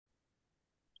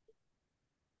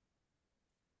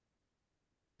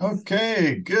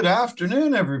Okay, good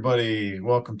afternoon, everybody.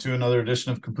 Welcome to another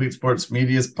edition of Complete Sports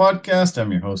Media's podcast.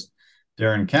 I'm your host,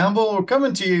 Darren Campbell. We're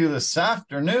coming to you this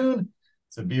afternoon.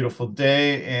 It's a beautiful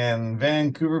day in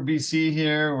Vancouver, BC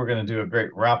here. We're going to do a great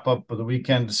wrap-up of the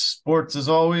weekend sports, as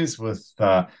always, with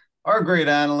our great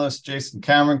analyst, Jason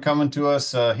Cameron, coming to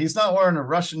us. He's not wearing a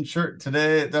Russian shirt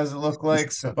today, it doesn't look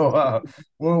like, so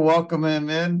we'll welcome him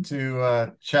in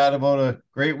to chat about a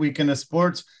great weekend of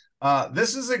sports.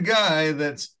 This is a guy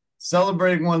that's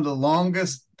celebrating one of the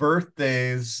longest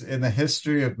birthdays in the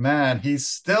history of man. He's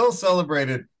still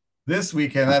celebrated this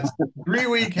weekend. That's 3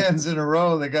 weekends in a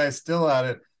row. The guy's still at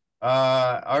it.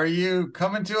 Are you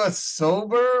coming to us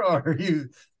sober, or are you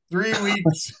 3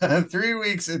 weeks 3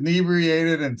 weeks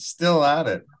inebriated and still at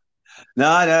it?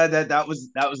 No, that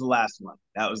was the last one.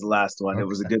 That was the last one. It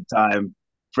was a Okay. good time.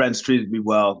 Friends treated me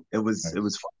well. It was it Nice.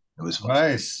 was fun. It was fun.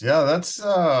 Nice. Yeah, that's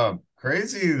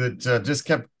crazy that just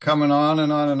kept coming on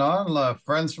and on and on.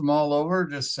 Friends from all over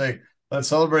just say, let's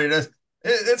celebrate it.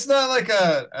 It's not like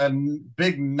a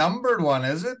big numbered one,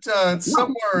 is it? It's No,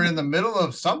 somewhere in the middle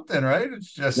of something, right?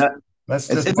 It's just, that, let's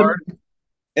it's just it's a party.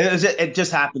 it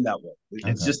just happened that way.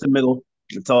 It's Okay. just the middle.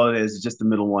 That's all it is. It's just the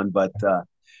middle one. But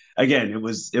again, it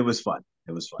was fun.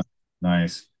 It was fun.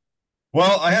 Nice.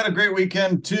 Well, I had a great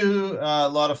weekend too. A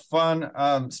lot of fun,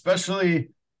 especially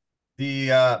the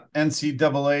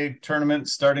NCAA tournament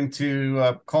starting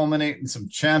to culminate in some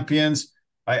champions.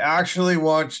 I actually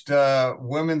watched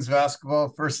women's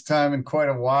basketball first time in quite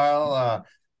a while.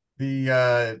 The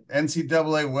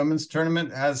NCAA women's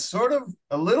tournament has sort of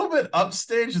a little bit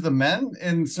upstaged the men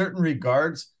in certain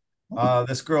regards.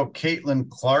 This girl, Caitlin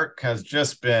Clark, has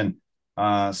just been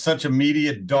such a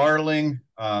media darling,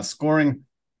 scoring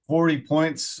 40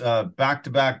 points back to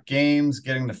back games,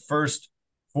 getting the first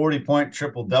 40-point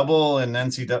triple double in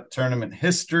NCAA tournament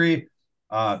history,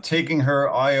 taking her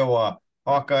Iowa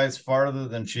Hawkeyes farther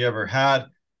than she ever had.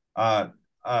 Uh,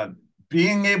 uh,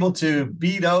 Being able to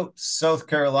beat out South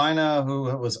Carolina, who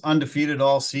was undefeated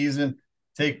all season,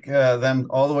 take them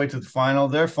all the way to the final.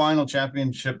 Their final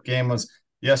championship game was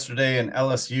yesterday, and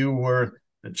LSU were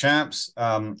the champs.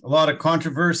 A lot of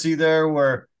controversy there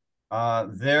where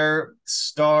their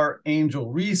star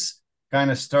Angel Reese kind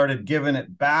of started giving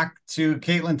it back to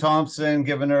Caitlin Thompson,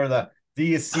 giving her the "Do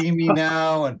you see me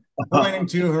now?" and pointing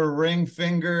to her ring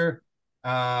finger.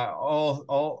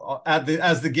 All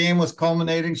as the game was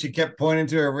culminating, she kept pointing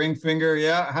to her ring finger.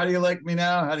 Yeah, how do you like me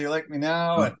now? How do you like me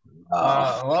now? And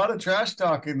Oh, a lot of trash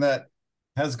talking that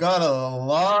has got a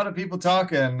lot of people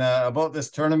talking about this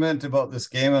tournament, about this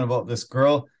game, and about this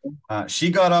girl. She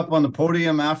got up on the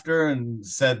podium after and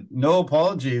said, "No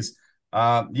apologies.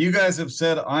 You guys have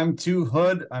said I'm too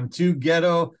hood, I'm too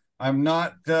ghetto, I'm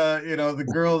not, the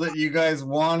girl that you guys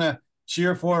want to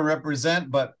cheer for and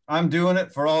represent, but I'm doing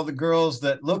it for all the girls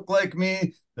that look like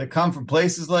me, that come from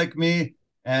places like me,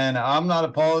 and I'm not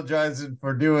apologizing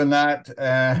for doing that."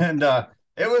 And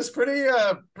it was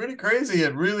pretty crazy.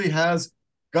 It really has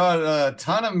got a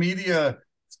ton of media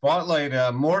spotlight,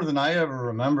 more than I ever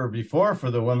remember before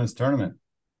for the women's tournament.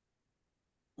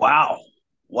 wow,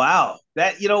 wow.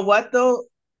 That, you know what though?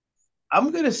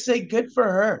 I'm gonna say good for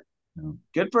her. Yeah.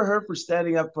 Good for her for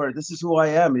standing up for this is who I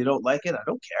am. You don't like it? I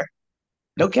don't care.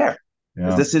 Don't care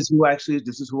because Yeah. this is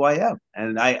who I am,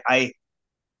 and I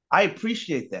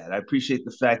appreciate that. I appreciate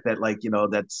the fact that, like,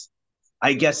 that's,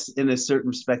 I guess, in a certain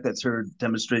respect, that's her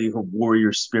demonstrating her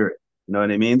warrior spirit. You know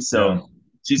what I mean? Yeah. So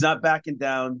she's not backing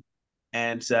down,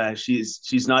 and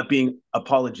she's not being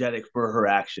apologetic for her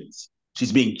actions.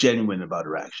 She's being genuine about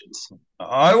her actions.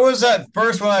 I was at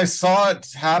first when I saw it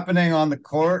happening on the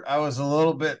court, I was a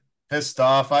little bit pissed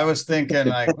off. I was thinking,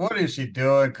 like, what is she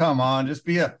doing? Come on, just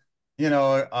be a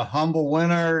humble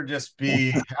winner, just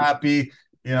be happy.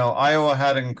 Iowa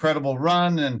had an incredible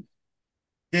run, and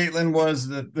Caitlin was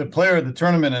the player of the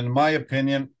tournament, in my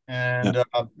opinion. Yeah.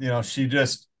 And she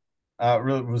just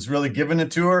was really giving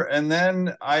it to her. And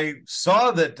then I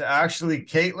saw that actually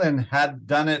Caitlin had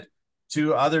done it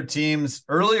to other teams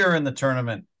earlier in the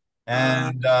tournament, Uh,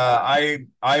 and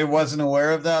I wasn't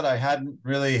aware of that. I hadn't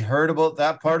really heard about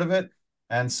that part of it,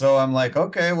 and so I'm like,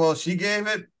 okay, well, she gave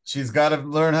it. She's got to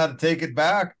learn how to take it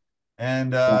back.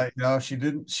 And she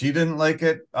didn't like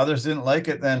it. Others didn't like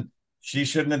it. Then she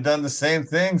shouldn't have done the same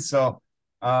thing. So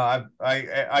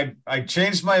I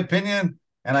changed my opinion,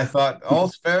 and I thought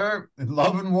all's fair in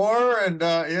love and war,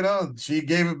 and she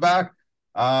gave it back.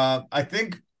 I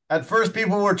think at first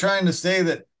people were trying to say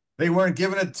that they weren't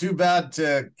giving it too bad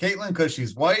to Caitlin because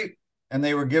she's white, and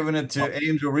they were giving it to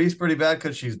Angel Reese pretty bad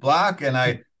because she's black, and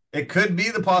it could be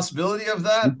the possibility of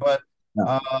that, but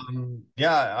Yeah.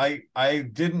 Yeah, I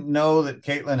didn't know that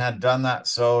Caitlin had done that.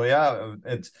 So yeah,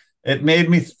 it made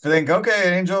me think,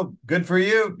 okay, Angel, good for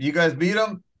you. You guys beat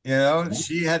them. You know,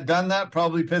 she had done that,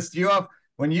 probably pissed you off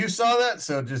when you saw that,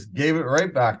 so just gave it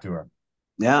right back to her.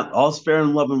 Yeah, all's fair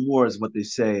in love and war is what they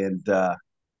say. And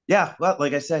yeah, well,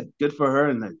 like I said, good for her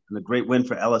and a great win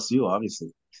for LSU,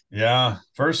 obviously. Yeah,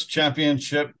 first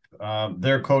championship.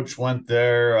 Their coach went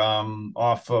there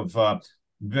off of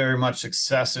very much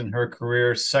success in her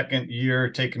career. Second year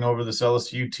taking over this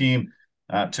LSU team,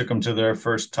 took them to their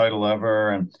first title ever.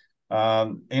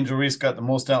 And Angel Reese got the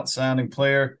most outstanding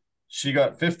player. She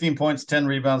got 15 points, 10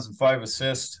 rebounds, and 5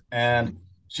 assists. And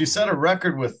she set a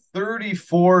record with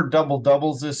 34 double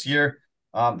doubles this year.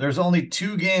 There's only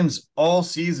 2 games all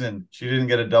season she didn't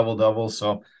get a double double.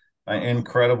 So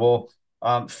incredible.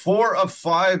 4 of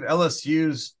 5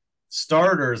 LSU's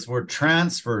starters were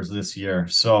transfers this year.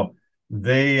 So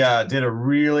they did a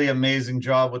really amazing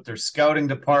job with their scouting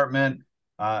department,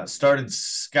 started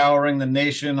scouring the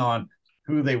nation on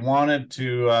who they wanted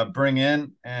to bring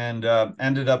in, and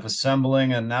ended up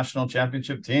assembling a national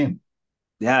championship team.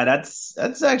 Yeah,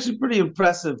 that's actually pretty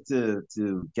impressive to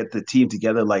get the team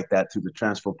together like that through the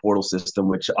transfer portal system,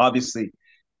 which obviously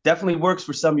definitely works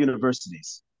for some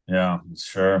universities. Yeah,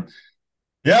 sure.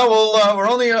 Yeah, well, we're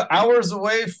only hours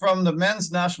away from the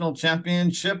men's national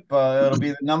championship. It'll be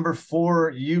the number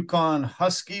 4 UConn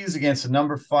Huskies against the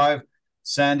number 5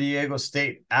 San Diego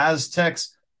State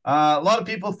Aztecs. A lot of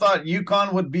people thought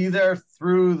UConn would be there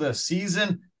through the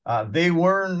season. They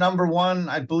were number 1,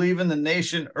 I believe, in the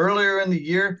nation earlier in the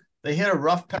year. They hit a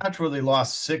rough patch where they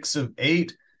lost 6 of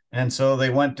 8, and so they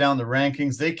went down the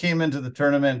rankings. They came into the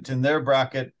tournament in their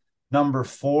bracket number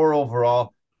 4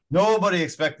 overall. Nobody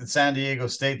expected San Diego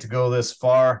State to go this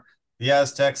far. The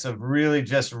Aztecs have really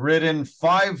just ridden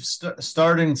 5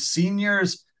 starting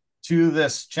seniors to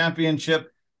this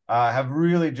championship, have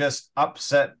really just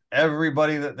upset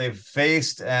everybody that they've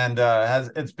faced, and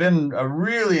it's been a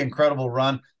really incredible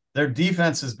run. Their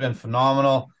defense has been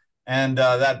phenomenal, and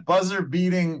that buzzer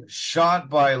beating shot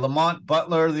by Lamont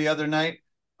Butler the other night.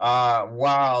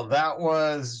 Wow, that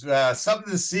was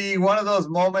something to see. One of those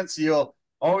moments you'll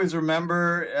always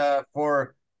remember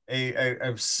for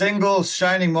a single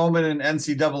shining moment in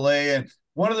NCAA. And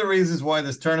one of the reasons why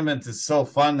this tournament is so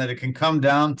fun that it can come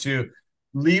down to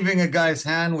leaving a guy's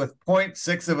hand with zero point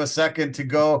 0.6 of a second to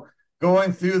go,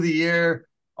 going through the air,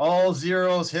 all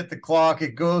zeros hit the clock,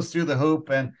 it goes through the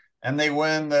hoop, and they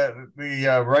win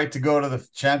the right to go to the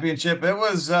championship. It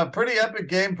was a pretty epic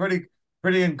game,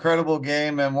 pretty incredible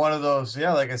game, and one of those,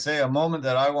 yeah, like I say, a moment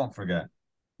that I won't forget.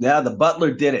 Yeah, the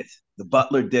Butler did it. The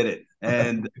Butler did it,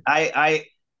 and I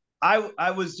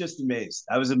was just amazed.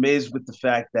 I was amazed with the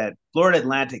fact that Florida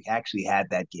Atlantic actually had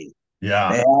that game. They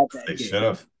Yeah, had they that game, should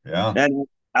have. Yeah. and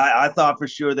I thought for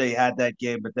sure they had that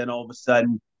game, but then all of a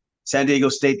sudden, San Diego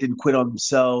State didn't quit on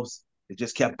themselves. They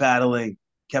just kept battling,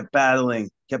 kept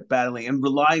battling, kept battling, and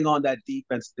relying on that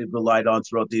defense they relied on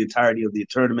throughout the entirety of the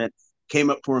tournament. Came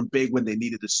up for them big when they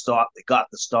needed to stop. They got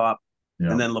the stop,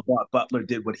 and Yeah. then LeBron Butler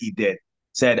did what he did.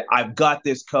 Said, "I've got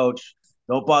this, coach.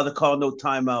 Don't bother calling no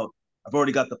timeout. I've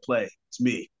already got the play. It's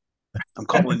me. I'm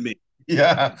calling me."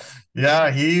 Yeah,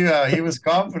 yeah, he was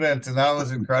confident, and that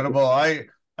was incredible. I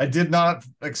did not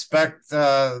expect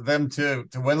them to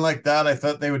win like that. I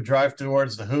thought they would drive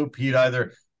towards the hoop. He'd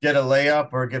either get a layup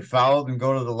or get fouled and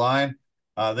go to the line.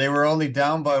 They were only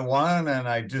down by 1, and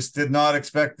I just did not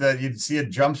expect that you'd see a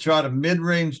jump shot, a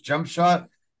mid-range jump shot.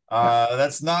 Yeah,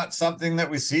 That's not something that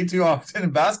we see too often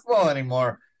in basketball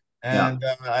anymore, yeah, and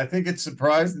I think it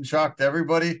surprised and shocked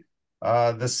everybody.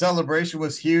 The celebration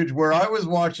was huge. Where I was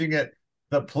watching it,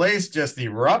 the place just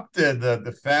erupted.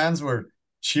 The fans were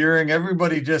cheering.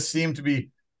 Everybody just seemed to be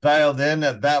dialed in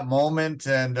at that moment,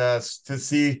 and to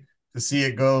see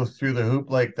it go through the hoop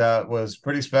like that was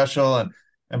pretty special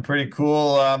and pretty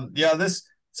cool. Yeah, this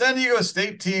San Diego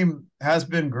State team has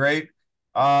been great.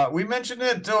 We mentioned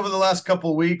it over the last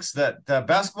couple of weeks that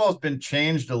basketball has been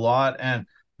changed a lot, and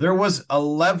there was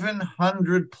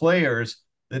 1,100 players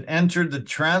that entered the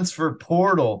transfer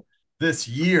portal this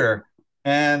year.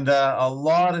 And a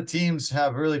lot of teams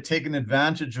have really taken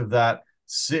advantage of that,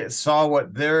 saw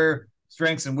what their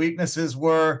strengths and weaknesses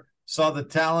were, saw the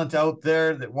talent out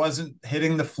there that wasn't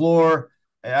hitting the floor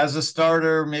as a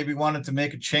starter, maybe wanted to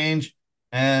make a change.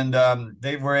 And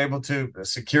they were able to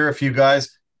secure a few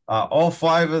guys. All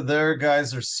 5 of their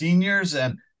guys are seniors,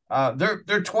 and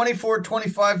they're 24,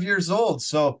 25 years old.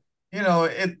 So,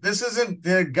 this isn't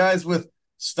the guys with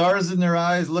stars in their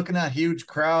eyes looking at huge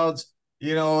crowds,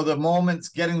 the moments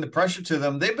getting the pressure to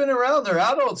them. They've been around, they're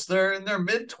adults, they're in their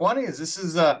mid-20s. This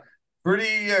is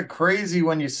pretty crazy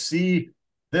when you see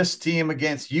this team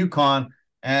against UConn.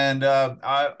 And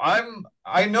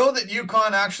I know that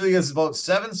UConn actually is about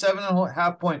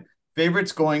 7.5 point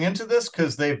favorites going into this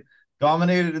because they've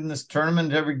dominated in this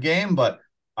tournament every game. But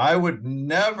I would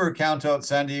never count out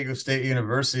San Diego State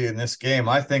University in this game.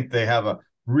 I think they have a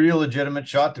real legitimate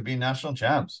shot to be national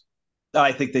champs.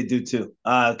 I think they do too,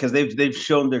 because they've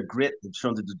shown their grit, they've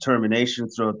shown the determination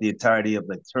throughout the entirety of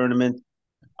the tournament.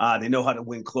 They know how to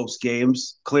win close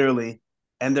games clearly,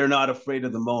 and they're not afraid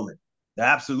of the moment. They're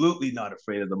absolutely not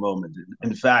afraid of the moment.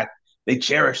 In fact, they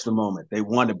cherish the moment. They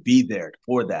want to be there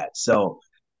for that. So,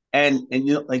 and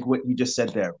you know, like what you just said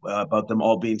there about them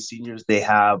all being seniors, they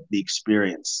have the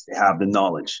experience, they have the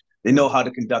knowledge, they know how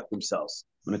to conduct themselves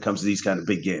when it comes to these kind of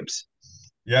big games.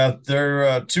 Yeah,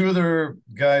 they're two other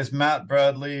guys, Matt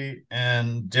Bradley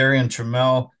and Darian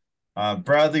Trammell.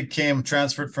 Bradley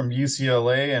transferred from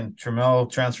UCLA, and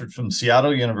Trammell transferred from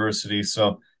Seattle University,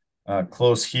 so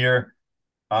close here.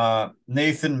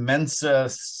 Nathan Mensah,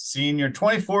 senior,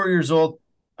 24 years old,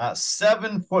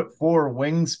 7'4"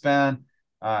 wingspan.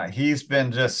 He's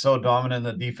been just so dominant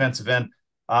in the defensive end.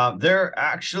 They're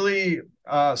actually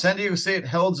San Diego State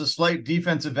holds a slight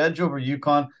defensive edge over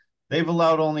UConn. They've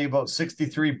allowed only about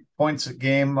 63 points a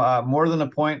game, more than a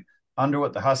point under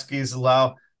what the Huskies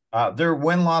allow. Their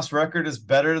win-loss record is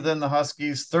better than the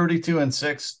Huskies,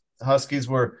 32-6. The Huskies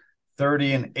were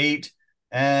 30-8.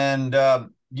 And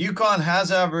UConn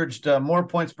has averaged more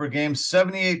points per game,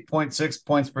 78.6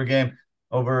 points per game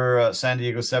over San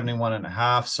Diego,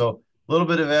 71.5. So a little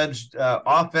bit of edge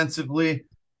offensively.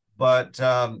 But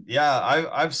yeah,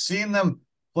 I've seen them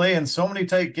play in so many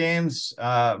tight games,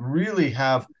 really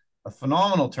have a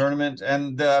phenomenal tournament.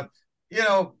 And, you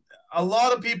know, a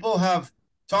lot of people have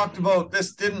talked about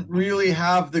this didn't really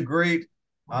have the great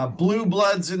blue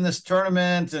bloods in this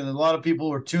tournament. And a lot of people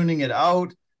were tuning it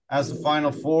out as the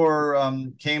Final Four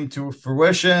came to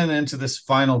fruition into this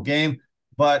final game.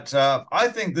 But I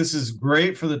think this is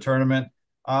great for the tournament.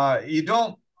 I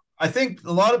think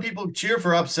a lot of people cheer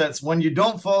for upsets when you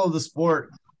don't follow the sport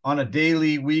on a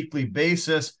daily, weekly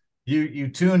basis. You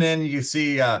tune in, you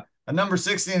see a number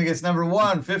 16 against number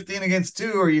 1, 15 against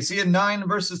 2, or you see a 9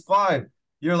 versus 5.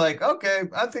 You're like, okay,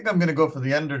 I think I'm going to go for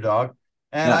the underdog.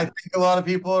 And I think a lot of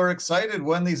people are excited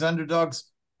when these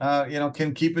underdogs,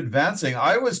 can keep advancing.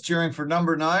 I was cheering for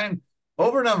number 9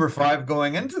 over number 5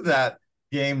 going into that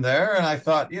game there. And I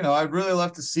thought, I'd really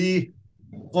love to see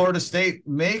Florida State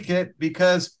make it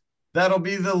because that'll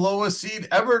be the lowest seed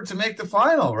ever to make the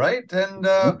final, right? And,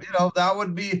 that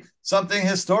would be something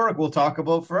historic we'll talk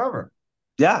about forever.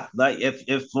 Yeah, like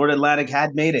if Florida Atlantic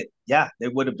had made it, yeah, they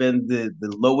would have been the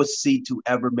lowest seed to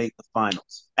ever make the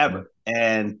finals, ever.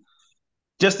 And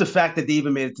just the fact that they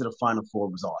even made it to the Final Four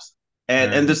was awesome.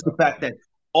 And just the fact that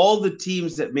all the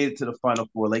teams that made it to the Final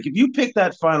Four, like if you pick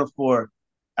that Final Four,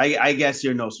 I guess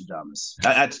you're Nostradamus.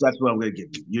 That's what I'm going to give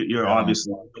you. You're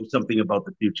obviously something about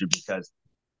the future because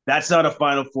that's not a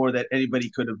Final Four that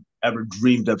anybody could have ever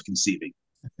dreamed of conceiving,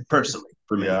 personally,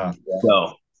 for me. Yeah.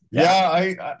 So,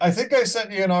 I think I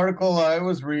sent you an article I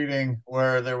was reading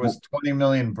where there was 20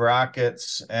 million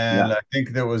brackets, and I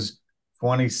think there was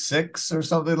 26 or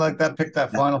something like that picked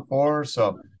that Final Four.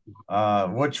 So,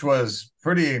 which was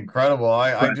pretty incredible.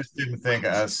 I just didn't think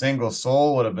a single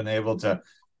soul would have been able to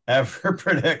ever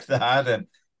predict that,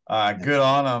 and good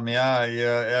on them.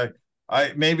 Yeah.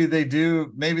 Maybe they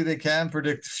do. Maybe they can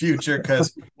predict the future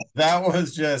because that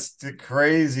was just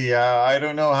crazy. I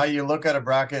don't know how you look at a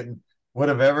bracket and would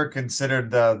have ever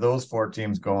considered those 4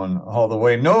 teams going all the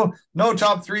way. No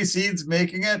top 3 seeds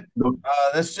making it.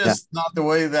 That's just not the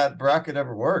way that bracket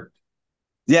ever worked.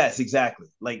 Yes, exactly.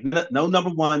 Like no number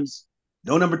 1s,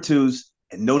 no number 2s,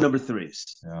 and no number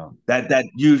 3s. Yeah. That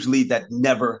usually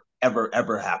never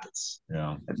ever happens.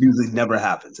 Yeah. That usually never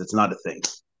happens. It's not a thing.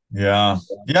 Yeah.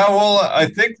 Well, I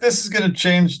think this is going to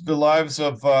change the lives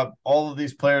of all of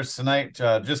these players tonight.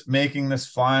 Just making this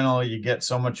final, you get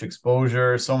so much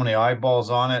exposure, so many eyeballs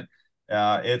on it.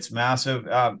 It's massive.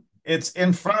 It's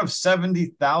in front of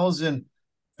 70,000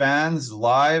 fans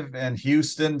live in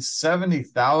Houston.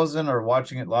 70,000 are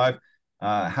watching it live.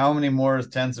 How many more?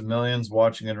 Tens of millions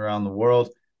watching it around the world.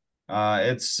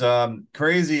 It's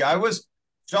crazy. I was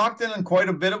shocked in quite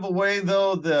a bit of a way,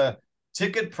 though. The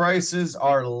ticket prices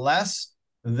are less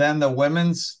than the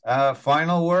women's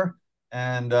final were,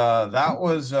 and that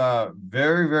was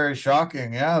very, very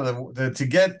shocking. Yeah, to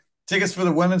get tickets for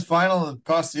the women's final, it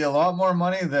costs you a lot more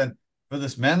money than for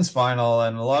this men's final,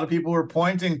 and a lot of people were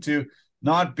pointing to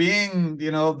not being,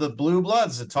 the blue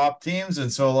bloods, the top teams,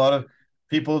 and so a lot of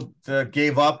people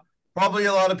gave up. Probably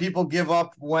a lot of people give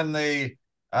up when they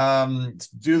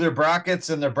do their brackets,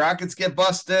 and their brackets get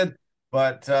busted.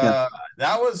 But Yeah.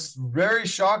 that was very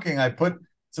shocking. I put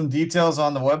some details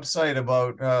on the website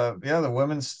about the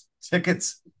women's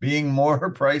tickets being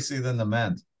more pricey than the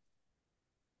men's.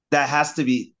 That has to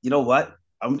be, you know what?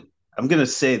 I'm gonna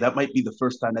say that might be the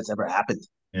first time that's ever happened,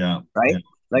 Yeah, right? yeah,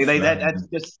 for Like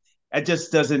sure. that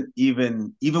just doesn't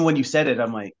even when you said it,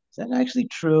 I'm like, is that actually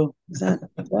true? Is that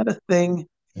a thing?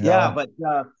 Yeah,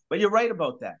 Yeah. but you're right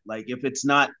about that. Like if it's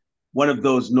not one of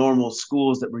those normal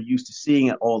schools that we're used to seeing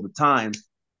it all the time,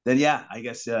 then yeah, I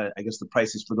guess the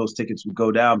prices for those tickets would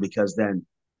go down because then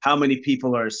how many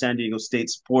people are San Diego State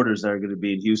supporters that are going to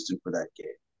be in Houston for that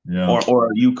game Yeah. or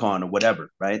UConn or whatever,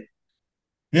 right?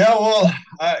 Yeah, well,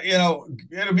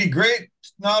 it'd be great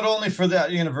not only for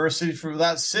that university, for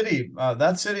that city.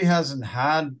 That city hasn't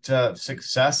had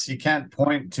success. You can't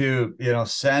point to,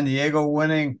 San Diego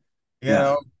winning,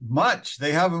 Yeah. much.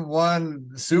 They haven't won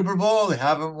the Super Bowl. They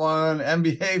haven't won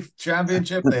NBA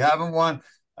championship. They haven't won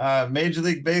Major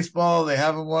League Baseball. They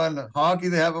haven't won hockey.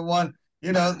 They haven't won.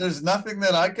 There's nothing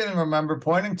that I can remember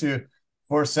pointing to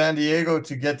for San Diego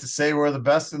to get to say we're the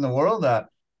best in the world at.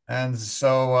 And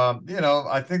so,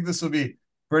 I think this will be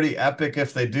pretty epic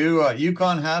if they do.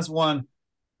 UConn has won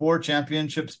 4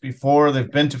 championships before.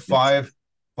 They've been to Yes. 5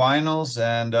 finals,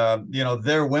 and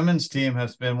their women's team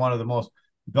has been one of the most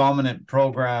dominant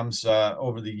programs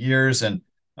over the years. And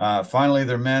finally,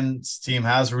 their men's team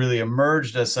has really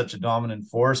emerged as such a dominant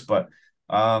force. But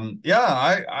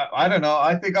yeah, I don't know.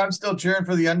 I think I'm still cheering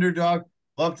for the underdog.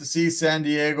 Love to see San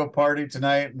Diego party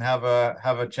tonight and have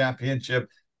a championship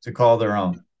to call their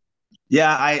own.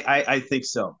 Yeah, I think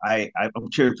so. I'm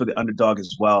cheering for the underdog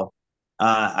as well.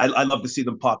 I love to see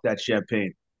them pop that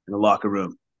champagne in the locker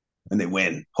room and they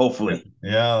win. Yeah, Hopefully,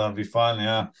 yeah, that'll be fun.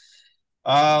 Yeah.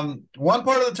 One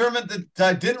part of the tournament that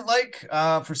I didn't like,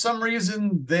 for some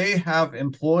reason, they have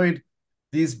employed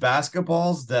these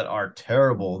basketballs that are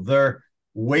terrible. They're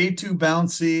way too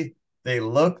bouncy. They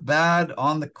look bad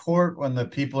on the court when the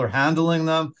people are handling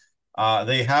them.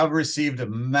 They have received a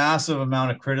massive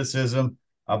amount of criticism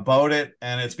about it,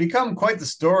 and it's become quite the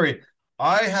story.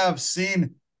 I have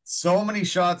seen so many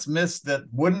shots missed that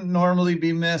wouldn't normally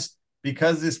be missed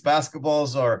because these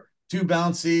basketballs are too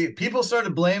bouncy. People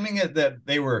started blaming it that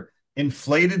they were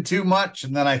inflated too much.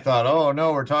 And then I thought, oh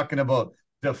no, we're talking about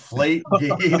deflate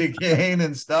gate again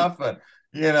and stuff. But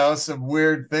some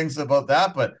weird things about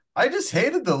that. But I just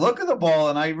hated the look of the ball.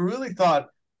 And I really thought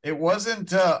it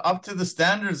wasn't up to the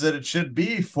standards that it should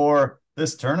be for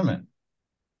this tournament.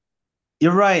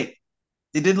 you're right.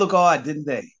 They did look odd, didn't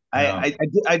they? Yeah.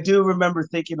 I do remember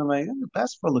thinking, I'm like, the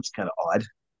basketball looks kind of odd.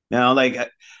 Like,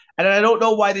 and I don't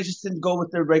know why they just didn't go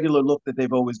with their regular look that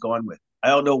they've always gone with. I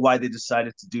don't know why they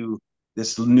decided to do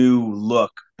this new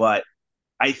look, but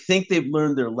I think they've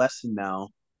learned their lesson now,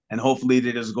 and hopefully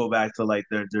they just go back to like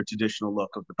their traditional look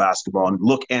of the basketball and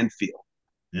look and feel.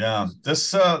 Yeah,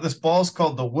 this ball is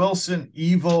called the Wilson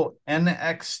Evo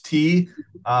NXT.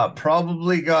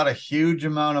 Probably got a huge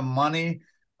amount of money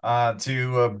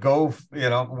to go,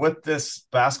 with this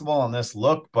basketball and this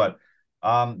look. But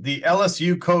the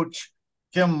LSU coach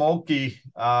Kim Mulkey,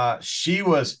 she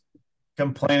was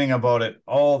complaining about it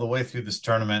all the way through this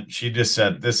tournament. She just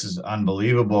said, "This is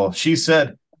unbelievable." She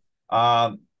said,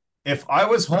 uh, "If I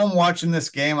was home watching this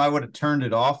game, I would have turned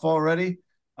it off already."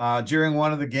 During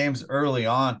one of the games early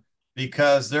on,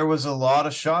 because there was a lot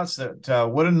of shots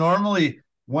that would have normally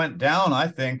went down. I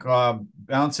think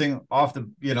bouncing off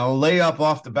the layup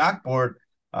off the backboard.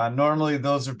 Normally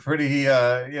those are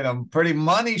pretty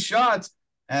money shots,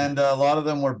 and a lot of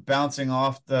them were bouncing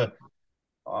off the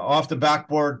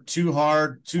backboard too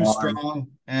hard, too strong,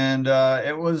 and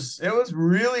it was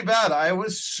really bad. I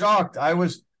was shocked. I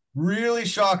was really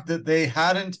shocked that they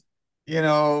hadn't, you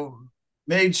know,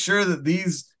 made sure that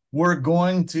these were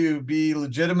going to be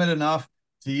legitimate enough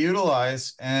to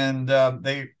utilize, and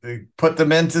they put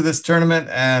them into this tournament,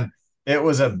 and it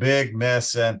was a big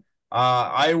miss. And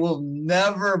I will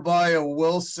never buy a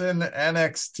Wilson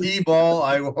NXT ball.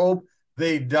 I hope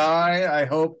they die. I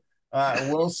hope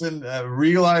Wilson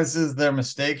realizes their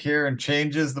mistake here and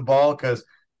changes the ball, because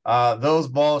those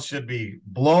balls should be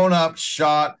blown up,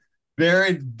 shot,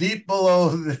 buried deep below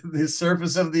the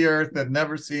surface of the earth and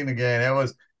never seen again.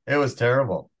 It was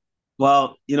terrible.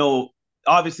 Well,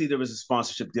 obviously there was a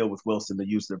sponsorship deal with Wilson to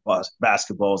use their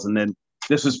basketballs, and then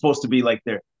this was supposed to be like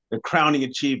their crowning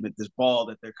achievement, this ball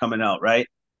that they're coming out, right?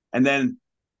 And then,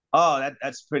 oh,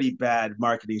 that's pretty bad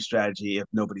marketing strategy if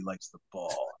nobody likes the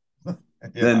ball.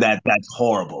 Then Yeah, that's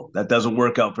horrible. That doesn't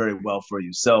work out very well for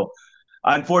you. So,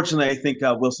 unfortunately, I think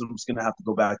Wilson was going to have to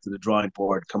go back to the drawing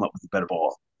board, come up with a better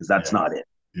ball because that's yeah, not it.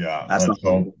 yeah. That's not Let's it.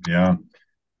 hope. Yeah.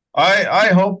 I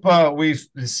hope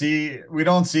we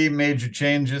don't see major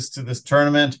changes to this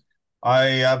tournament.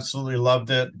 I absolutely loved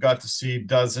it. Got to see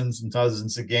dozens and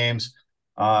dozens of games.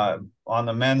 On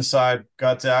the men's side,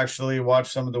 got to actually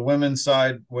watch some of the women's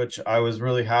side, which I was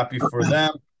really happy for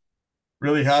them.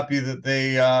 Really happy that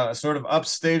they sort of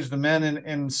upstaged the men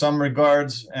in some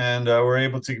regards and were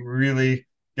able to really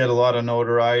get a lot of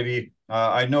notoriety.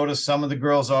 I noticed some of the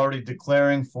girls already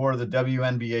declaring for the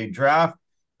WNBA draft,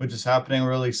 which is happening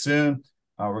really soon.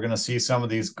 We're going to see some of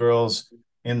these girls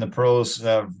in the pros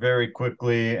very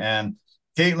quickly. And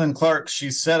Caitlin Clark, she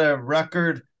set a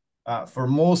record for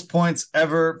most points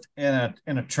ever in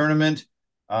a tournament.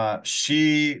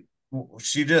 She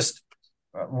just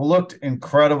looked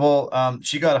incredible.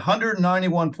 She got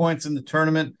 191 points in the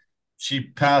tournament. She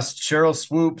passed Cheryl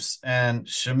Swoops and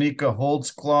Shamika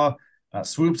Holdsclaw.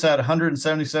 Swoops had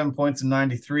 177 points in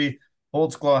 93.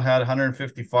 Holdsclaw had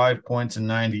 155 points in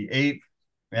 98.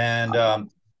 And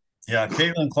yeah,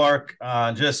 Caitlin Clark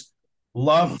just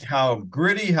loved how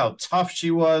gritty, how tough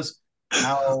she was,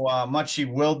 how much she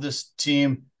willed this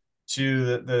team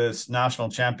to this national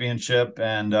championship.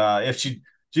 And if she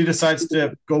decides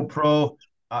to go pro,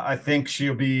 I think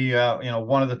she'll be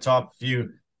one of the top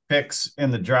few picks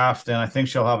in the draft, and I think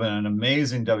she'll have an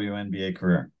amazing WNBA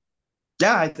career.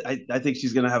 Yeah, I think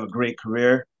she's going to have a great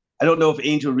career. I don't know if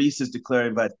Angel Reese is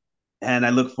declaring, but and I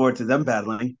look forward to them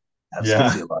battling. That's going to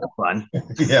Yeah, be a lot of fun.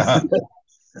 yeah.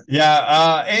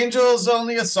 Yeah, Angel's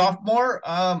only a sophomore.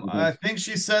 I Mhm. think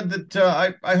she said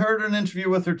that I heard an interview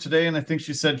with her today, and I think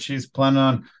she said she's planning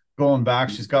on going back.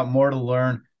 She's got more to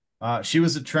learn. She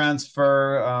was a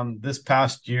transfer this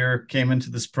past year, came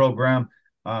into this program.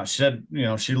 She said,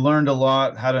 she learned a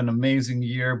lot, had an amazing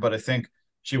year, but I think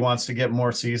she wants to get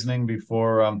more seasoning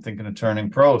before thinking of turning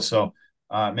pro. So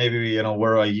maybe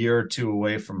we're a year or two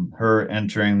away from her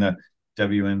entering the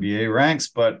WNBA ranks.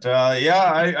 But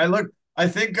yeah, I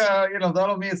think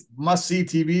that'll be a must see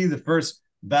TV. The first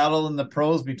battle in the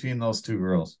pros between those two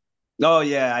girls. Oh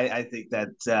yeah, I think that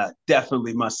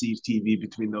definitely must see TV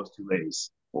between those two ladies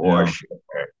for Yeah. sure.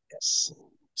 Yes.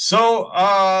 So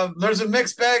there's a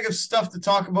mixed bag of stuff to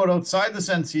talk about outside this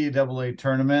NCAA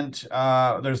tournament.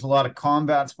 There's a lot of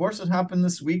combat sports that happened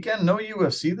this weekend. No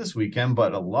UFC this weekend,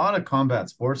 but a lot of combat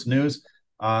sports news.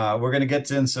 We're going to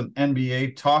get in some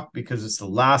NBA talk because it's the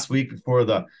last week before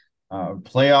the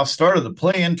playoff start, or the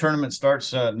play-in tournament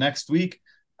starts next week.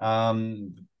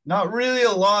 Not really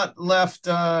a lot left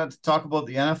to talk about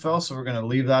the NFL, so we're going to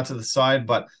leave that to the side.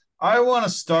 But I want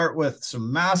to start with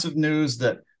some massive news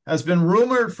that has been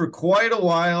rumored for quite a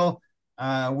while.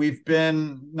 We've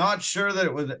been not sure that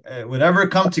it would ever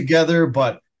come together,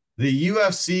 but the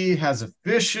UFC has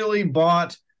officially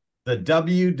bought the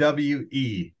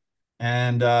WWE,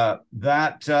 and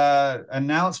that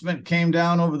announcement came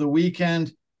down over the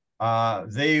weekend.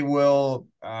 They will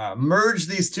merge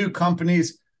these two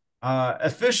companies.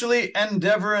 Officially,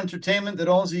 Endeavor Entertainment, that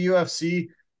owns the UFC,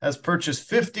 has purchased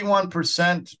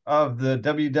 51% of the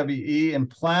WWE and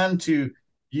plan to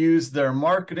use their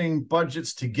marketing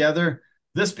budgets together.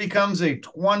 This becomes a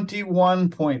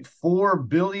 $21.4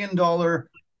 billion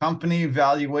company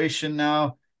valuation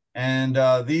now. And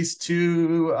these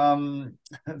two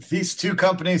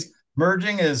companies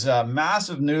merging is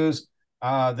massive news.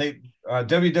 They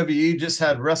WWE just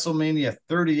had WrestleMania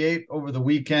 38 over the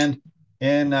weekend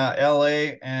in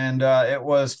LA, and it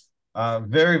was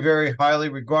very, very highly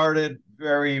regarded,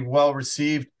 very well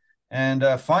received. And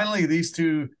finally, these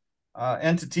two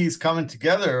entities coming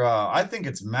together, I think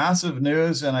it's massive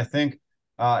news, and I think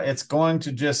it's going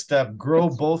to just grow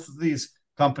both of these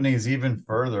companies even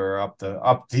further up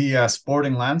the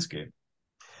sporting landscape.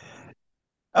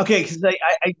 Okay, because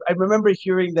I remember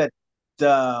hearing that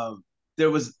there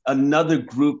was another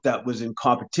group that was in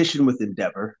competition with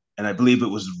Endeavor, and I believe it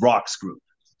was Rock's group.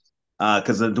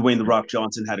 Because Dwayne the Rock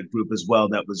Johnson had a group as well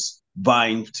that was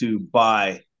vying to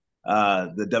buy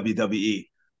the WWE.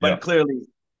 But Yeah. clearly,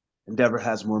 Endeavor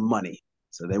has more money,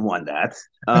 so they won that.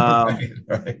 Right,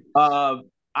 right. Uh,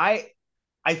 I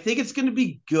I think it's going to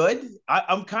be good.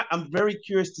 I'm very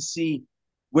curious to see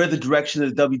where the direction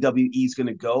of the WWE is going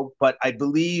to go. But I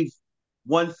believe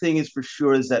one thing is for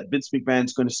sure is that Vince McMahon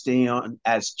is going to stay on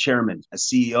as chairman, as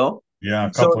CEO. Yeah,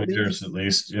 a So couple at of least years at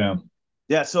least. Yeah.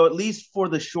 Yeah, so at least for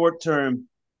the short term,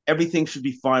 everything should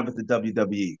be fine with the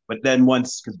WWE. But then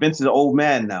once, because Vince is an old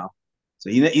man now, so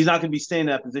he's not going to be staying in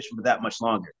that position for that much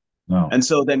longer. No. And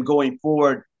so then going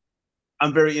forward,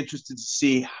 I'm very interested to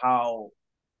see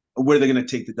where they're going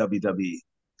to take the WWE,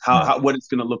 Yeah. what it's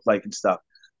going to look like and stuff.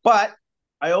 But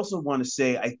I also want to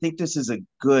say I think this is a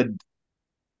good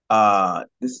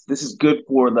this is good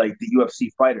for like the UFC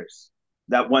fighters.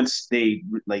 that once they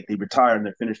retire and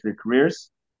they finish their careers,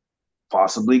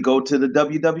 possibly go to the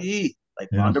WWE like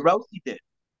Yeah, Ronda Rousey did.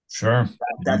 sure.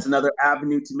 That's another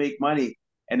avenue to make money,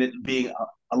 and it being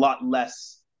a lot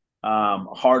less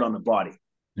hard on the body.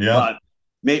 Yeah, But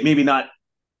maybe not.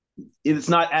 It's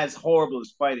not as horrible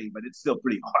as fighting, but it's still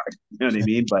pretty hard. You know what I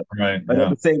mean? right. But at Yeah.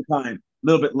 the same time, a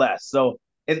little bit less. So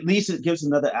at least it gives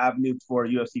another avenue for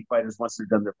UFC fighters once they're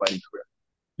done their fighting career.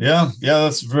 Yeah, yeah,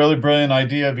 that's a really brilliant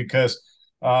idea because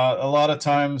a lot of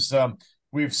times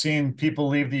we've seen people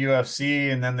leave the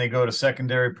UFC and then they go to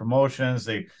secondary promotions.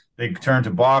 They turn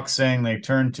to boxing. They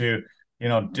turn to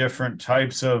different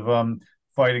types of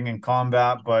fighting and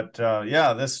combat. But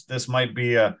yeah, this might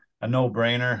be a no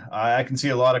brainer. I can see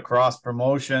a lot of cross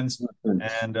promotions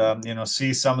and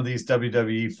see some of these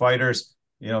WWE fighters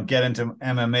get into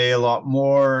MMA a lot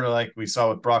more, like we saw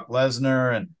with Brock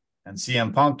Lesnar and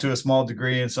CM Punk to a small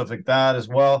degree and stuff like that as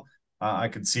well. I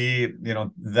could see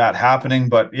that happening,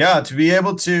 but yeah, to be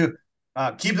able to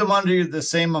keep them under the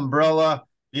same umbrella,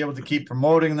 be able to keep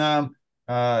promoting them,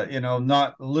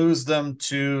 not lose them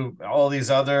to all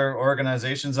these other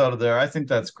organizations out of there. I think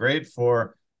that's great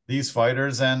for these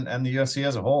fighters and the UFC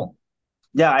as a whole.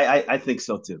 Yeah, I think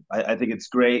so too. I think it's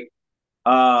great.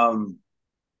 Um,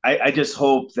 I just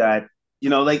hope that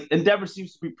like Endeavor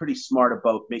seems to be pretty smart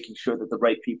about making sure that the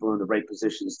right people are in the right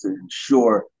positions to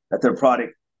ensure that their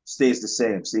product stays the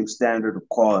same standard of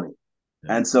quality.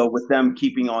 Yeah. And so with them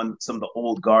keeping on some of the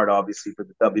old guard, obviously for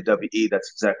the WWE,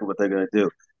 that's exactly what they're going to do.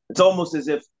 It's almost as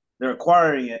if they're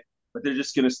acquiring it, but they're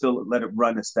just going to still let it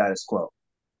run as status quo,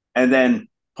 and then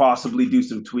possibly do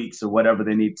some tweaks or whatever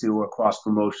they need to, or cross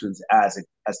promotions as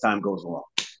time goes along.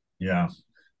 Yeah.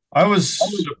 I was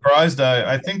surprised.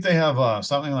 I think they have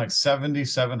something like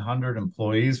 7,700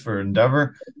 employees for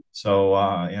Endeavor.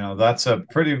 So that's a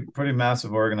pretty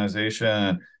massive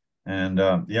organization, and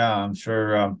yeah, I'm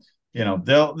sure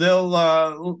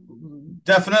they'll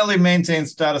definitely maintain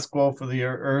status quo for the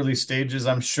early stages,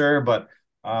 I'm sure. But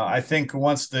I think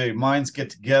once the minds get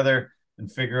together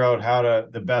and figure out how to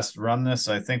the best run this,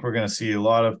 I think we're going to see a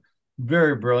lot of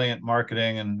very brilliant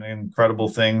marketing and incredible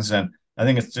things. And I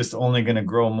think it's just only going to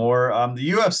grow more.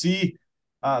 The UFC,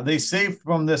 they say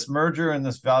from this merger and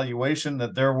this valuation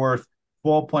that they're worth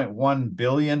 12.1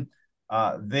 billion.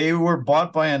 They were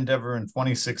bought by Endeavor in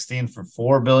 2016 for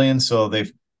 4 billion, so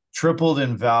they've tripled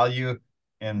in value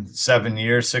in 7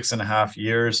 years, 6.5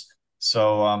 years.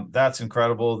 So that's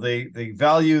incredible. They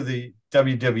value the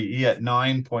WWE at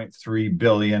 9.3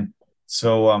 billion.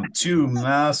 So two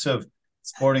massive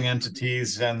sporting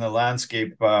entities and the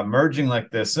landscape merging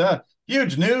like this.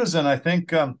 Huge news, and I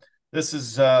think this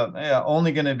is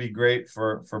only going to be great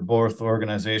for both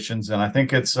organizations, and I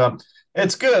think it's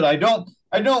good. I don't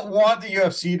want the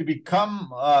UFC to become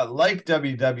like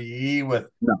WWE with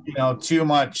No. too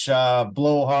much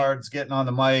blowhards getting on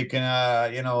the mic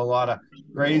and a lot of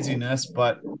craziness,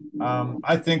 but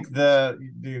I think the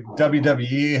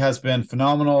WWE has been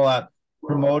phenomenal at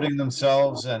promoting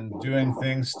themselves and doing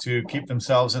things to keep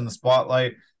themselves in the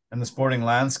spotlight and the sporting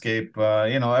landscape.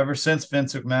 Ever since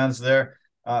Vince McMahon's there,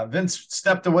 Vince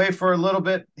stepped away for a little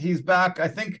bit. He's back. I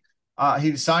think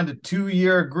he signed a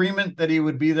 2-year agreement that he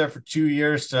would be there for 2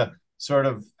 years to sort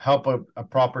of help a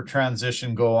proper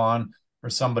transition go on for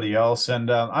somebody else.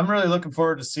 And I'm really looking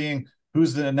forward to seeing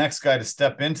who's the next guy to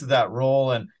step into that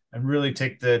role and really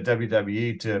take the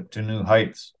WWE to new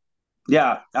heights.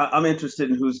 Yeah, I'm interested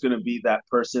in who's going to be that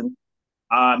person.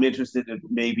 I'm interested in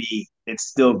maybe it's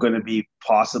still going to be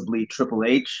possibly Triple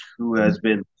H, who has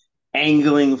been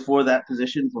angling for that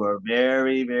position for a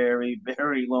very, very,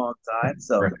 very long time.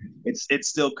 So Right. it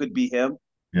still could be him.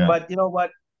 Yeah. But you know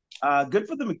what? Good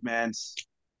for the McMahons.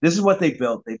 This is what they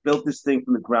built. They built this thing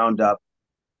from the ground up,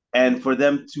 and for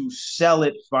them to sell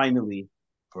it finally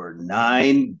for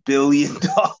 $9 billion,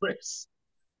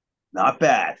 not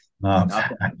bad. Not Not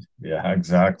bad. bad. Yeah,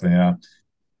 exactly. Yeah.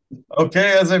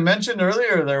 Okay, as I mentioned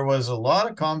earlier, there was a lot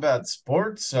of combat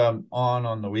sports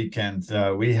on the weekend.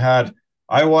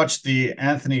 I watched the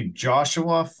Anthony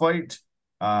Joshua fight.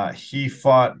 He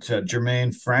fought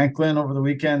Jermaine Franklin over the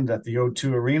weekend at the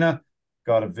O2 Arena,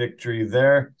 got a victory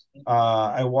there.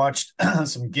 I watched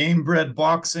some game bred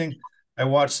boxing. I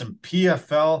watched some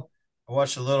PFL. I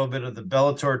watched a little bit of the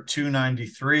Bellator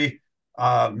 293.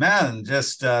 Man,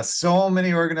 just so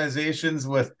many organizations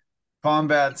with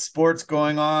combat sports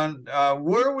going on.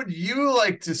 Where would you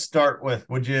like to start with?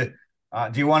 Do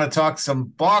you want to talk some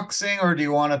boxing or do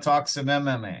you want to talk some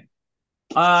MMA?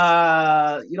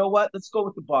 You know what? Let's go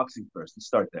with the boxing first. Let's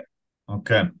start there.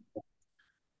 Okay.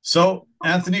 So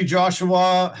Anthony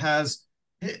Joshua has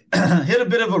hit a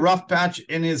bit of a rough patch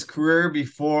in his career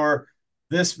before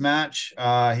this match.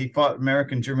 He fought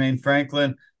American Jermaine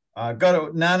Franklin, got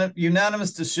a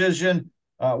unanimous decision,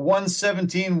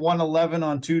 117, 111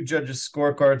 on two judges'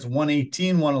 scorecards,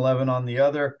 118, 111 on the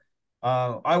other.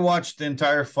 I watched the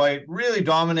entire fight, really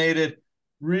dominated,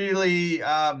 really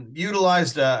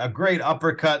utilized a great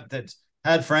uppercut that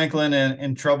had Franklin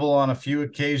in trouble on a few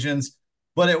occasions,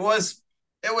 but it was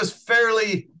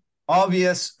fairly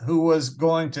obvious who was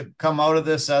going to come out of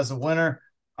this as a winner.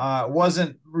 It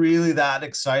wasn't really that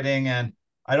exciting, and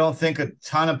I don't think a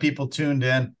ton of people tuned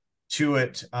in to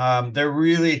it. They're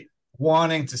really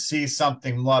wanting to see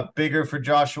something a lot bigger for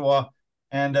Joshua,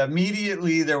 and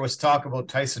immediately there was talk about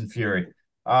Tyson Fury.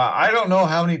 I don't know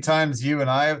how many times you and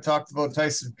I have talked about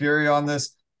Tyson Fury on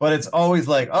this, but it's always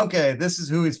like, okay, this is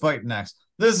who he's fighting next.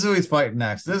 This is who he's fighting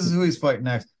next. This is who he's fighting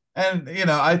next. And,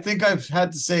 I think I've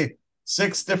had to say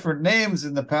six different names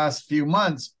in the past few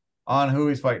months on who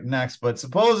he's fighting next. But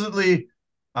supposedly,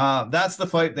 that's the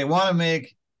fight they want to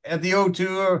make at the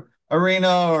O2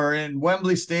 Arena or in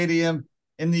Wembley Stadium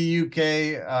in the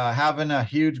UK, having a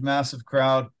huge, massive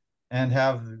crowd and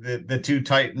have the two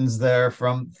Titans there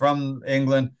from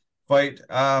England fight.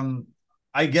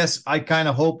 I guess I kind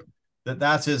of hope that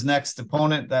that's his next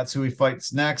opponent. That's who he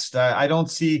fights next. I don't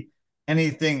see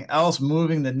anything else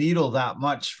moving the needle that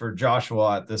much for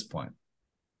Joshua at this point.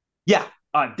 Yeah,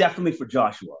 definitely for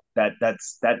Joshua.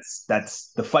 That's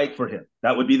the fight for him.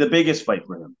 That would be the biggest fight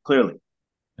for him, clearly.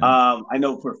 Yeah. I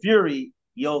know for Fury,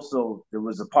 there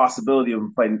was a possibility of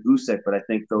him fighting Usyk, but I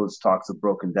think those talks have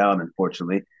broken down,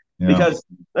 unfortunately. Yeah. Because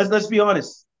let's be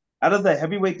honest, out of the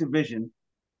heavyweight division,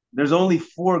 there's only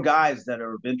four guys that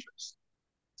are of interest.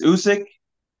 It's Usyk,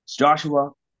 it's Joshua,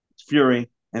 it's Fury,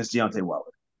 and it's Deontay Wilder.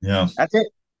 Yeah. That's it.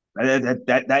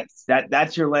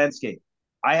 That's your landscape.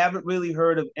 I haven't really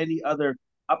heard of any other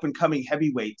up and coming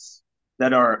heavyweights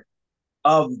that are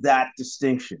of that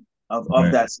distinction, of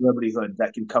Right. that celebrityhood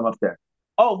that can come up there.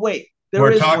 Oh wait,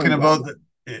 We're talking about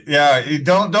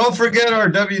don't forget our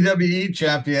WWE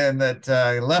champion that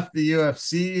left the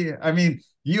UFC. I mean,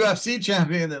 UFC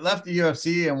champion that left the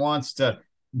UFC and wants to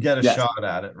get a yes, shot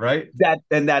at it, right?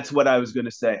 that's what I was going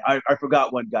to say. I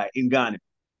forgot one guy, Ngannou,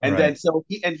 and Right.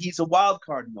 then he's a wild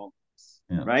card in all this,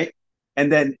 Yeah. right?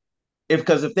 And then if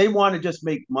they want to just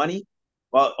make money,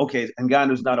 well, okay,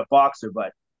 Ngannou's not a boxer,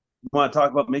 but you want to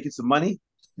talk about making some money?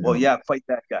 Well, Yeah. yeah, fight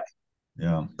that guy.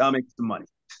 Yeah. That'll make some money.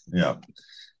 Yeah.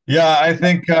 Yeah, I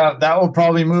think that will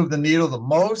probably move the needle the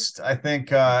most. I think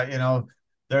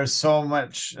there's so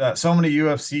many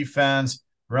UFC fans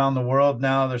around the world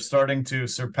now. They're starting to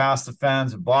surpass the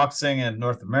fans of boxing in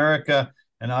North America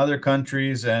and other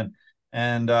countries. And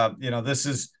this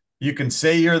is you can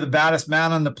say you're the baddest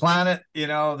man on the planet.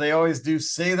 They always do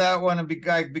say that when a big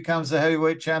guy becomes a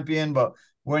heavyweight champion, but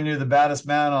when you're the baddest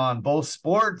man on both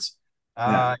sports,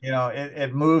 Yeah.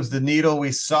 it moves the needle.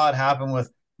 We saw it happen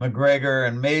with McGregor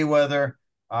and Mayweather.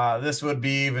 This would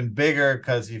be even bigger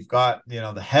because you've got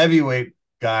the heavyweight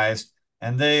guys,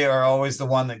 and they are always the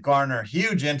one that garner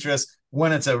huge interest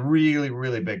when it's a really,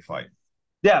 really big fight.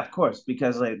 Yeah, of course,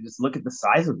 because just look at the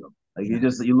size of them. Like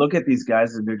Yeah. you look at these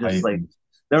guys and they're just like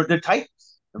they're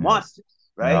titans, they're Yeah. monsters,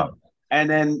 right? Yeah. And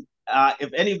then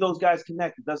if any of those guys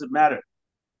connect, it doesn't matter.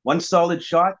 One solid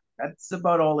shot, that's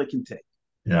about all it can take.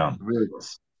 Yeah. It really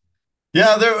is.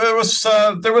 Yeah, there was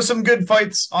some good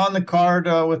fights on the card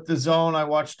with the zone. I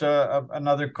watched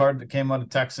another card that came out of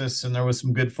Texas, and there was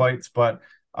some good fights. But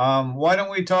why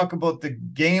don't we talk about the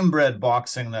game bred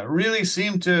boxing that really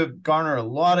seemed to garner a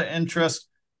lot of interest?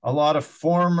 A lot of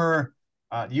former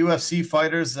UFC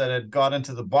fighters that had got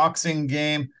into the boxing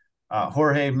game.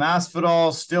 Jorge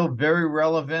Masvidal still very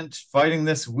relevant, fighting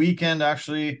this weekend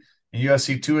actually in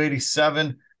UFC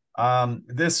 287.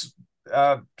 This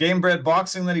game bred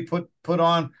boxing that he put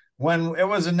on when it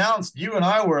was announced, you and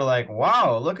I were like,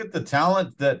 wow, look at the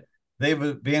talent that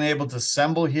they've been able to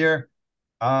assemble here.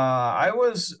 I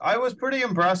was pretty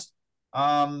impressed.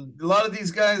 A lot of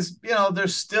these guys, they're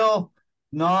still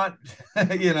not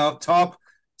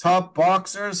top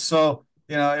boxers, so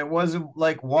it wasn't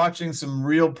like watching some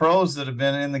real pros that have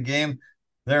been in the game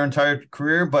their entire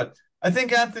career. But I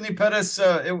think Anthony Pettis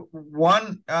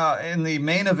won in the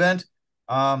main event.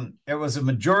 It was a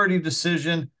majority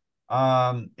decision.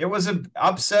 It was an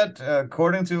upset,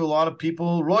 according to a lot of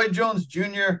people. Roy Jones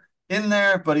Jr. in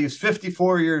there, but he's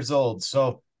 54 years old.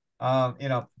 So,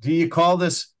 do you call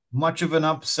this much of an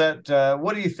upset?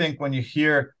 What do you think when you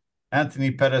hear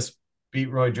Anthony Pettis beat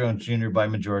Roy Jones Jr. by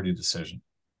majority decision?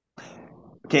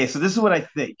 Okay, so this is what I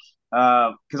think.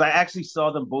 Because I actually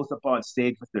saw them both up on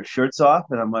stage with their shirts off,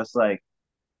 and I'm just like,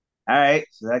 all right,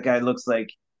 so that guy looks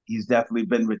like he's definitely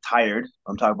been retired.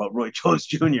 I'm talking about Roy Jones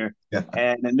Jr. Yeah.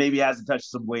 and then maybe hasn't touched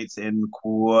some weights in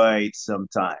quite some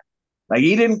time. Like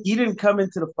he didn't come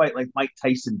into the fight like Mike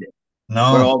Tyson did, where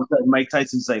No. all of a sudden Mike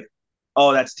Tyson's like,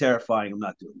 "Oh, that's terrifying. I'm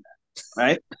not doing that."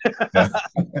 Right? Yeah.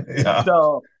 Yeah.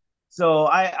 So so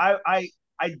I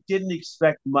didn't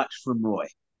expect much from Roy.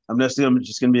 I'm just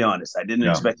gonna be honest. I didn't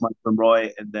Yeah. expect much from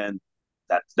Roy, and then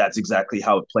that's exactly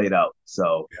how it played out.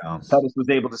 So Yeah. Pettis was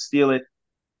able to steal it.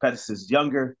 Pettis is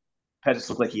younger. Pettis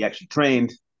looked like he actually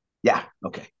trained. Yeah,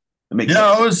 okay, it makes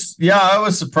Yeah, sense. I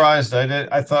was surprised.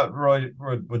 I thought Roy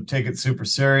would take it super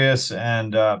serious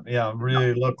and yeah,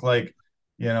 really look like,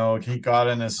 he got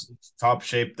in his top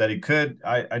shape that he could.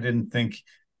 I didn't think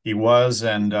he was,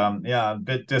 and yeah, a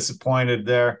bit disappointed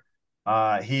there.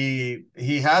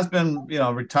 He has been,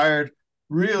 retired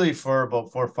really for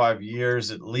about 4 or 5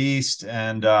 years at least,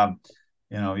 and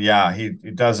yeah, he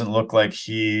doesn't look like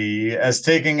he is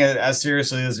taking it as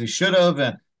seriously as he should have,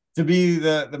 and to be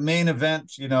the main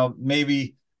event,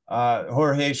 maybe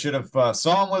Jorge should have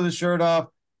saw him with his shirt off,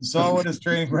 saw what his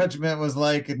training regimen was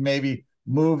like, and maybe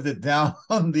moved it down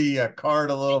on the card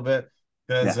a little bit.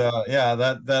 Because Yeah, yeah,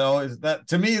 that always that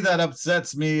to me that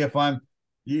upsets me if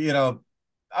you know,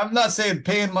 I'm not saying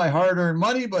paying my hard-earned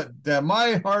money, but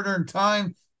my hard-earned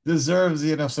time deserves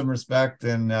some respect,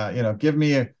 and give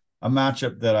me a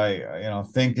matchup that I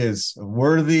think is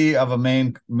worthy of a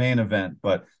main event.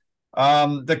 But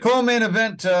the co-main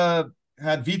event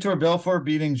had Vitor Belfort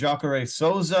beating Jacare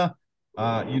Souza,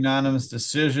 unanimous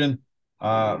decision.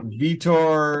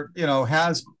 Vitor,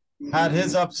 has had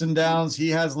his ups and downs. He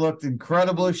has looked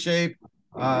incredible shape.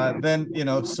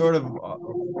 Then, sort of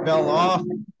fell off,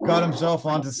 got himself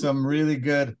onto some really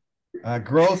good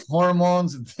growth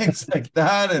hormones and things like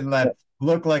that, and that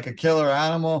looked like a killer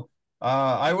animal.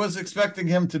 I was expecting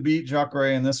him to beat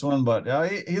Jacare in this one, but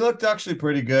he looked actually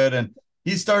pretty good. And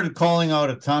he started calling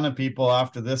out a ton of people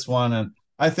after this one, and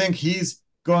I think he's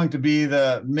going to be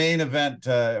the main event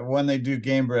when they do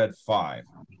Gamebred at 5.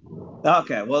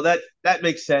 okay. Well, that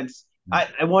makes sense. I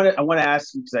want to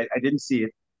ask you because I didn't see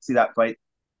that fight.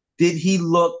 Did he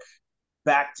look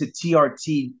back to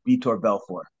TRT Vitor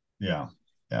Belfort? Yeah,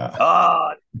 yeah,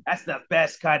 Oh, that's the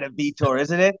best kind of Vitor,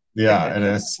 isn't it? yeah. It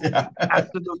is. Yeah,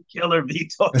 Absolute killer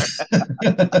Vitor.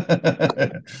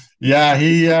 yeah.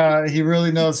 He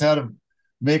really knows how to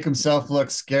make himself look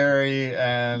scary,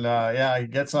 and yeah, he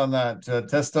gets on that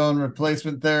testone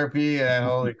replacement therapy, and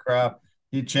holy crap,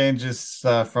 he changes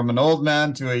from an old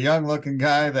man to a young looking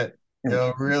guy that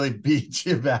really beat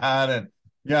you bad. And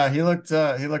yeah, he looked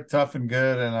tough and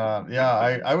good, and yeah,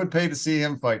 I would pay to see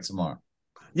him fight tomorrow.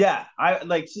 Yeah, I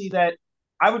like see that.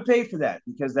 I would pay for that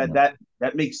because that Yeah, that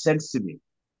that makes sense to me.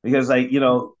 Because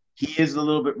he is a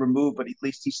little bit removed, but at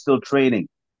least he's still training.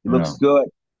 He yeah, looks good.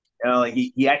 Like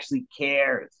he actually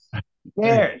cares. He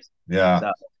cares. yeah.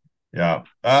 So Yeah.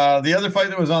 The other fight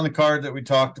that was on the card that we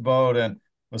talked about and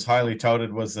was highly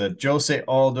touted was the Jose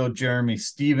Aldo Jeremy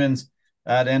Stevens.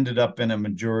 That ended up in a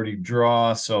majority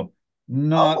draw. So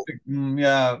not oh,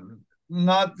 yeah,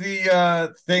 not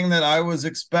the thing that I was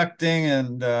expecting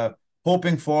and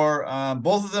hoping for.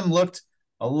 Both of them looked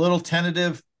a little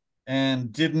tentative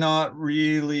and did not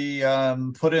really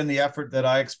put in the effort that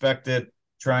I expected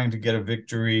trying to get a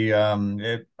victory.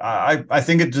 I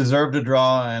think it deserved a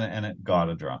draw, and it got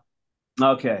a draw.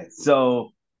 okay. So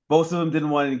both of them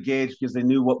didn't want to engage because they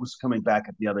knew what was coming back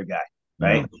at the other guy, Yeah.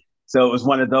 right? So it was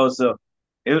one of those. So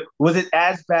was it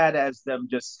as bad as them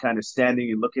just kind of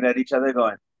standing and looking at each other,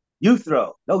 going, "You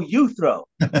throw, no, you throw.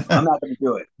 I'm not going to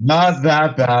do it." Not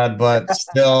that bad, but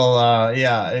still,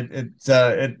 yeah,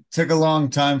 it took a long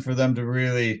time for them to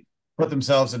really put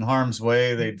themselves in harm's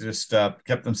way. They just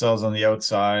kept themselves on the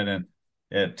outside, and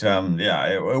yeah,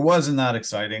 it wasn't that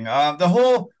exciting. The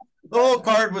whole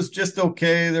card was just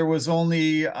okay. There was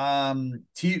only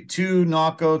two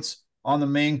knockouts on the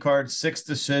main card, six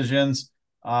decisions.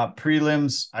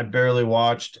 Prelims I barely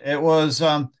watched. It was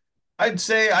I'd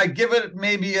say I give it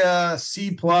maybe a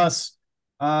C plus,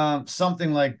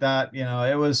 something like that.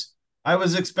 I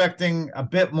was expecting a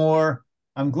bit more.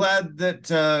 I'm glad that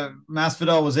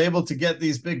Masvidal was able to get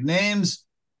these big names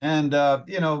and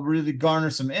really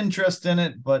garner some interest in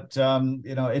it, but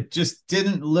it just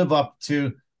didn't live up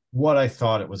to what I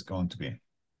thought it was going to be.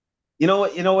 You know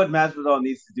what? You know what Masvidal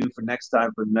needs to do for next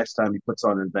time. For the next time he puts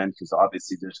on an event, because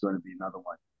obviously there's going to be another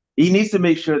one. He needs to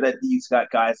make sure that he's got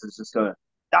guys that's just going to,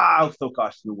 I'll throw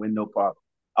caution to win, no problem.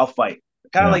 I'll fight.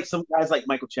 Kind of Yeah, like some guys like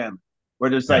Michael Chandler, where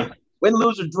there's yeah, like win,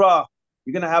 lose, or draw.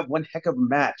 You're going to have one heck of a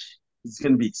match. It's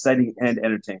going to be exciting and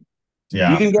entertaining. If you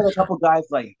yeah, can get for a sure. couple guys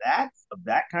like that, of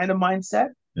that kind of mindset,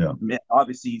 Yeah,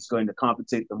 obviously he's going to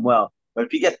compensate them well. But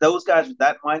if you get those guys with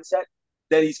that mindset,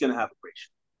 then he's going to have a great shot.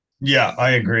 Yeah,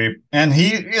 I agree. And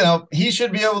he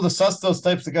should be able to suss those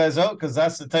types of guys out because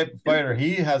that's the type of fighter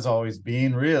he has always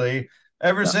been, really.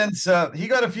 Ever Yeah. since he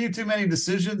got a few too many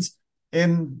decisions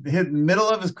in the middle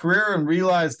of his career and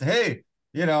realized, hey,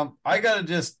 I got to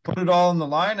just put it all in the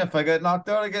line. If I get knocked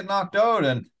out, I get knocked out.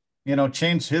 And,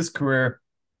 changed his career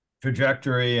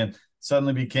trajectory and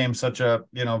suddenly became such a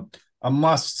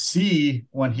must see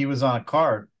when he was on a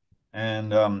card.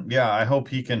 And yeah, I hope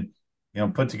he can,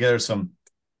 put together some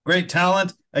great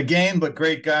talent again, but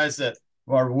great guys that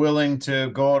are willing to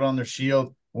go out on their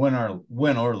shield, win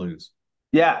or lose.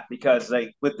 Yeah, because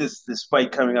like with this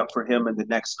fight coming up for him in the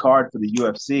next card for the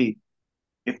UFC,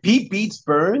 if he beats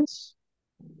Burns,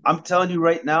 I'm telling you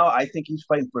right now, I think he's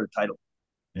fighting for a title,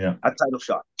 Yeah. a title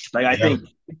shot. Like I Yeah. think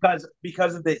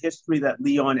because of the history that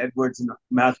Leon Edwards and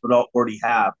Masvidal already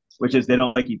have, which is they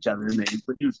don't like each other and they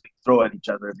usually throw at each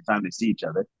other every time they see each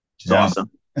other, which is Yeah. awesome.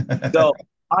 So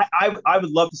I would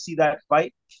love to see that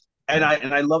fight, and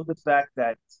I love the fact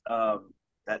that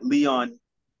that Leon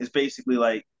is basically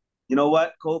like, you know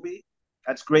what, Kobe,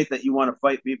 that's great that you want to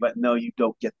fight me, but no, you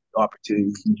don't get the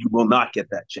opportunity. You will not get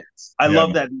that chance. I Yeah.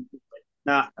 love that.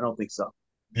 Nah, I don't think so.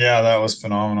 Yeah, that was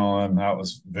phenomenal, and that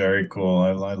was very cool.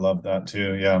 I love that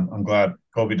too. Yeah, I'm glad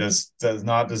Kobe does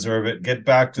not deserve it. Get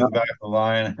back to No, the back of the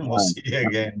line, and we'll see you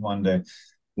again one day.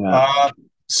 yeah. Uh,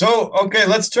 so okay,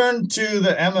 let's turn to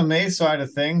the MMA side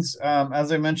of things.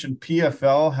 As I mentioned,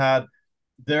 PFL had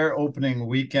their opening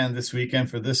weekend this weekend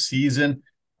for this season.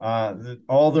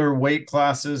 All their weight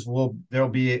classes there'll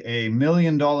be $1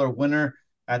 million winner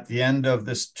at the end of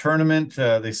this tournament.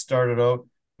 They started out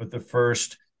with the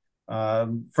first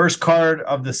card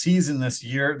of the season this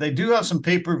year. They do have some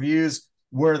pay-per-views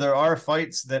where there are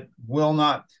fights that will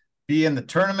not be in the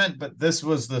tournament, but this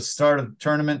was the start of the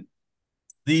tournament.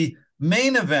 The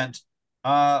main event,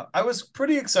 I was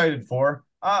pretty excited for.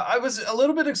 I was a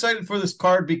little bit excited for this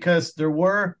card because there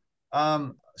were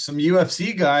some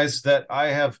UFC guys that I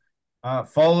have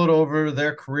followed over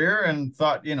their career and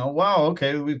thought, wow,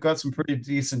 okay, we've got some pretty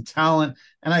decent talent.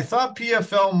 And I thought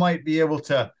PFL might be able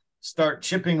to start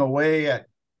chipping away at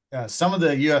some of the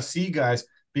UFC guys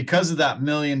because of that $1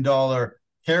 million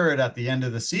carrot at the end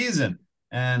of the season.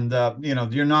 And,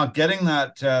 you're not getting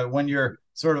that when you're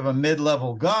sort of a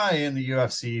mid-level guy in the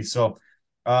UFC. So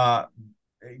uh,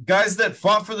 guys that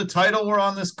fought for the title were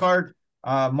on this card.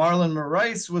 Marlon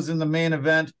Moraes was in the main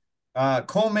event.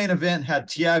 Co-main event had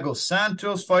Thiago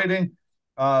Santos fighting.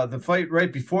 The fight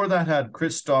right before that had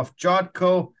Krzysztof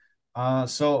Jotko.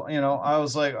 So, I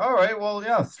was like, all right, well,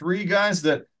 yeah, three guys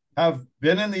that have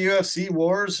been in the UFC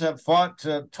wars, have fought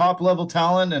top-level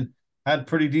talent and had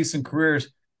pretty decent careers.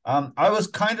 I was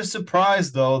kind of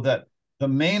surprised, though, that the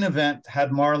main event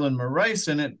had Marlon Moraes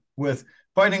in it with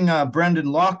fighting Brendan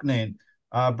Loughnane.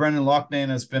 Brendan Loughnane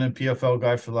has been a PFL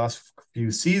guy for the last few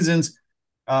seasons.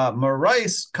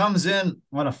 Moraes comes in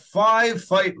on a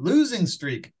 5-fight losing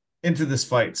streak into this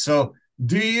fight. So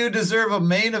do you deserve a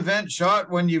main event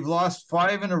shot when you've lost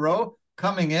 5 in a row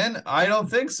coming in? I don't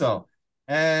think so.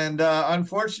 And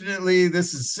unfortunately,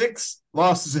 this is 6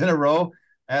 losses in a row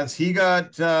as he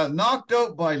got knocked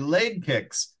out by leg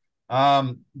kicks.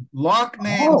 Loughnane's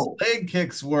Oh, leg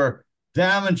kicks were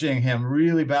damaging him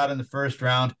really bad in the first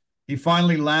round. He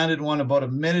finally landed one about a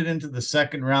minute into the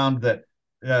second round that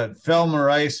fell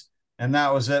Moraes, and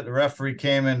that was it. The referee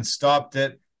came in and stopped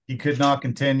it. He could not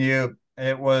continue.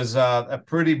 It was a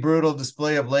pretty brutal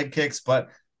display of leg kicks, but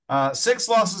 6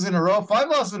 losses in a row, 5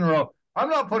 losses in a row. I'm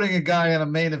not putting a guy in a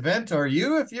main event. Are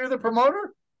you, if you're the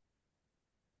promoter?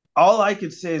 all I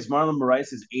could say is Marlon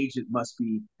Moraes' agent must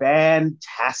be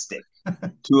fantastic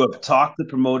to have talked the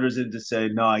promoters into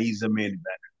saying, no, he's a main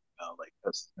eventer. Like,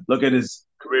 look at his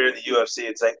career in the UFC.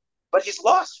 It's like, but he's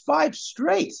lost 5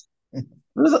 straight. When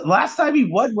was the last time he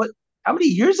won? What? How many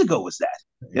years ago was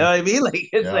that? You know what I mean? Like,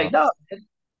 it's Yeah. like, no,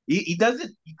 he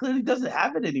doesn't. He clearly doesn't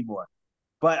have it anymore.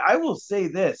 But I will say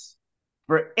this: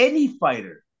 for any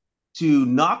fighter to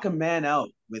knock a man out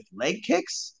with leg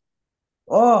kicks,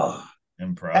 oh,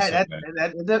 Impressive,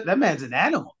 man. that man's an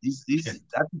animal. He's that's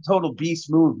a total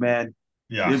beast move, man.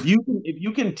 Yeah. If you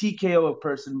can TKO a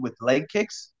person with leg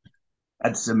kicks,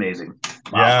 that's amazing.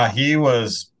 Wow. Yeah, he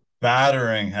was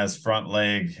battering his front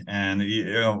leg, and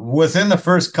within the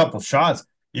first couple shots,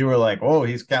 you were like, "Oh,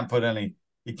 he can't put any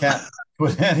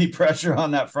pressure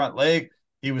on that front leg."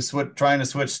 He was trying to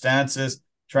switch stances,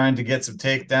 trying to get some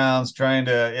takedowns, trying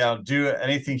to do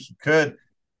anything he could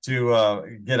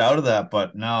to get out of that,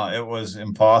 but no, it was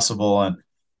impossible. And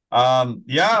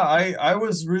yeah, I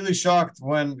was really shocked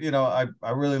when I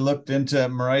really looked into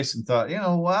Moraes and thought,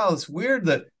 wow, it's weird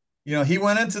that he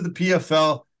went into the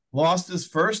PFL, lost his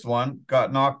first one,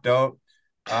 got knocked out,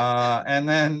 and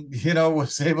then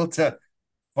was able to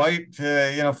fight,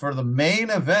 for the main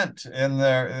event in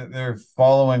their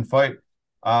following fight.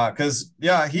 Because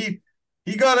yeah, he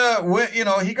got a win.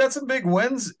 He got some big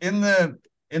wins in the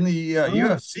Mm.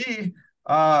 UFC.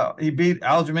 He beat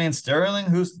Aljamain Sterling,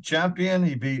 who's the champion.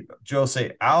 He beat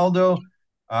Jose Aldo.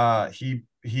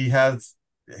 He has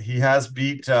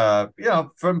beat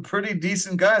from pretty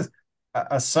decent guys,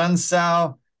 a Sun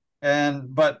Sao,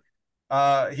 but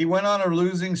he went on a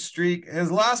losing streak. His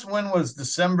last win was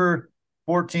December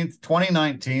 14th,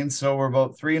 2019. So we're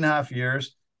about 3.5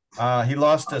 years. He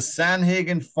lost to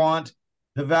Sanhagen Font,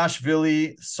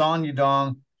 Devashvili, Son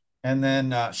Yudong, and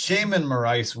then Shaman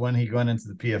Morais when he went into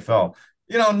the PFL.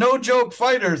 No joke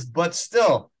fighters, but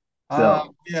still,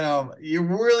 So you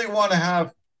really want to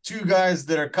have two guys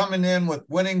that are coming in with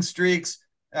winning streaks,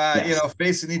 yes.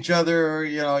 facing each other. Or,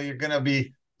 you're going to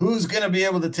be who's going to be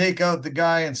able to take out the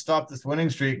guy and stop this winning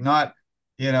streak, not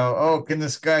oh, can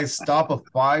this guy stop a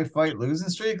 5-fight losing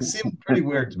streak? It seemed pretty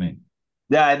weird to me.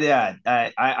 Yeah, yeah,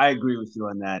 I agree with you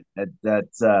on that.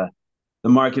 That's the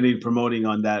marketing promoting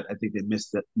on that. I think they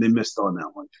missed it. They missed on that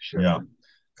one for sure. Yeah.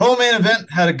 Co-main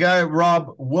event had a guy,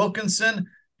 Rob Wilkinson.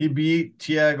 He beat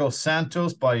Thiago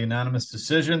Santos by unanimous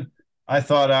decision. I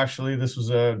thought actually this was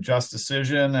a just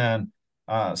decision, and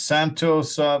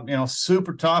Santos,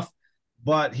 super tough,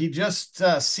 but he just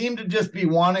seemed to just be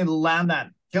wanting to land that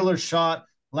killer shot,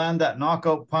 land that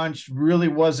knockout punch. Really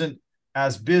wasn't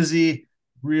as busy.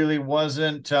 Really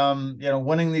wasn't,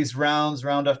 winning these rounds,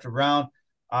 round after round.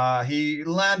 He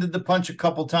landed the punch a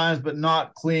couple times, but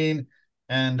not clean,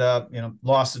 and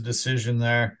lost a decision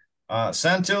there.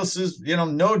 Santos is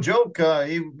no joke.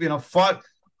 He fought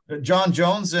John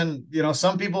Jones, and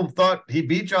some people thought he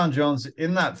beat John Jones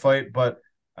in that fight, but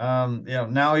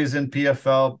now he's in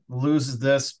PFL, loses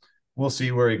this. We'll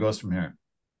see where he goes from here.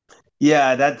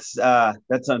 Yeah, that's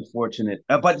unfortunate.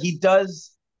 But he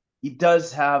does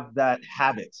have that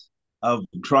habit of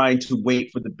trying to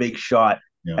wait for the big shot,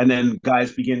 Yeah, and then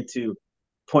guys begin to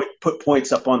put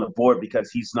points up on the board because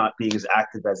he's not being as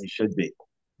active as he should be.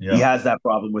 He yeah, has that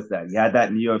problem with that. He had that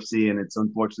in the UFC, and it's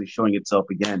unfortunately showing itself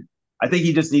again. I think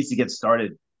he just needs to get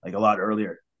started like a lot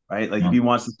earlier, right? Like if yeah. he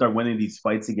wants to start winning these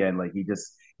fights again, like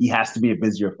he has to be a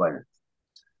busier fighter.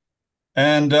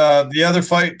 And the other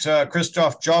fight,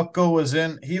 Christoph Jotko was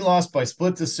in. He lost by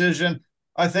split decision.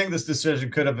 I think this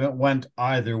decision could have went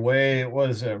either way. It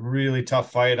was a really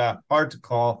tough fight, hard to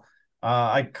call.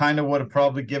 I kind of would have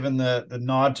probably given the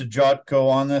nod to Jotko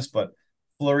on this, but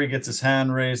Fleury gets his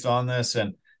hand raised on this,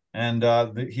 and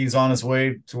he's on his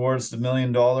way towards the $1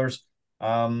 million.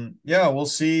 Yeah, we'll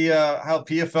see how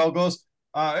PFL goes.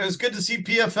 It was good to see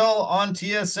PFL on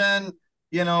TSN,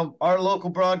 our local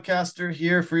broadcaster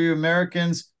here for you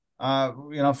Americans,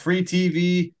 free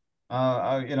TV,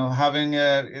 having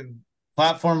a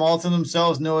platform all to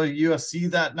themselves, no UFC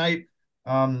that night.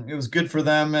 It was good for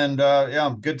them. And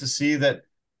yeah, good to see that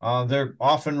they're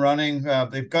off and running.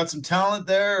 They've got some talent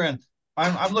there, and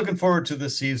I'm looking forward to the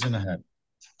season ahead.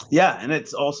 Yeah, and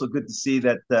it's also good to see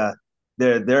that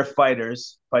their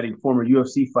fighters fighting former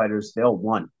UFC fighters, they all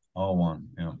won. All one.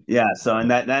 Yeah. Yeah, so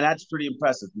and that's pretty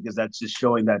impressive because that's just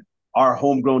showing that our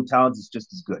homegrown talent is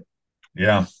just as good.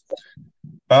 Yeah.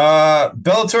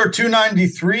 Bellator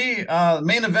 293.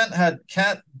 Main event had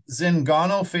Kat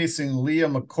Zingano facing Leah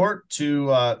McCourt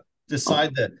to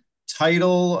decide the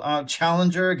title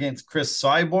challenger against Chris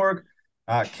Cyborg.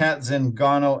 Kat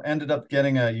Zingano ended up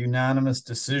getting a unanimous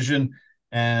decision,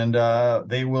 and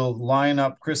they will line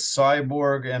up Chris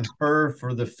Cyborg and her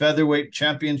for the featherweight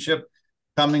championship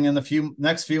coming in the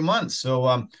next few months.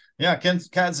 So yeah, Kat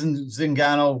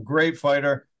Zingano, great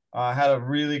fighter, had a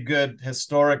really good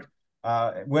historic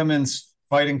women's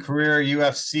fighting career,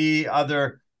 UFC,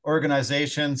 other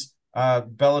organizations.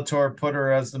 Bellator put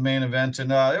her as the main event,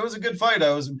 and it was a good fight.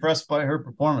 I was impressed by her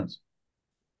performance.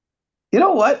 You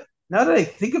know what? Now that I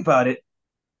think about it,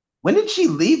 when did she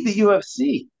leave the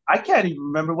UFC? I can't even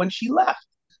remember when she left.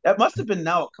 That must have been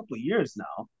now a couple of years now,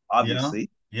 Yeah,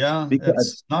 obviously, yeah, because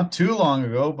it's not too long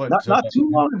ago, but not too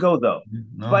long ago though.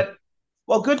 no, But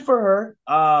well, good for her.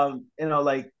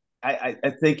 Like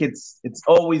I think it's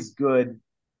always good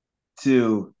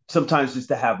to sometimes just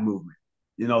to have movement.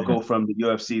 yeah, Go from the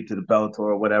UFC to the Bellator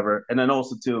or whatever, and then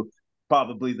also to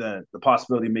probably the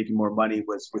possibility of making more money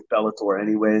was with Bellator,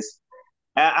 anyways.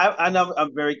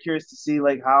 I'm very curious to see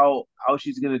like how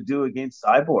she's gonna do against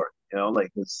Cyborg.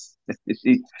 Like this,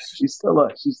 she's still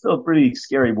a pretty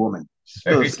scary woman. She's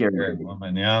still a very scary scary lady.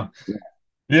 woman. Yeah.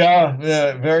 Yeah,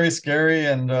 yeah, very scary,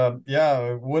 and yeah,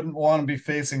 I wouldn't want to be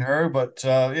facing her. But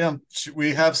yeah,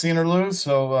 we have seen her lose,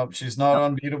 so she's not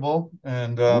unbeatable.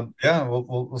 And yeah,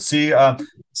 we'll see.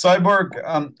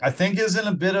 Cyborg, I think, is in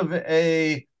a bit of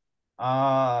a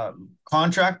uh,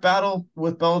 contract battle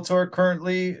with Bellator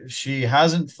currently. She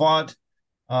hasn't fought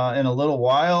in a little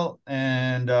while,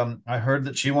 and I heard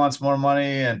that she wants more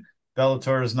money, and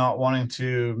Bellator is not wanting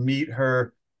to meet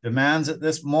her demands at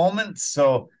this moment.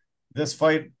 So this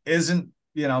fight isn't,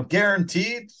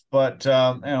 guaranteed, but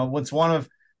it's one of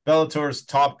Bellator's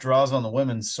top draws on the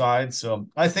women's side. So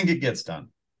I think it gets done.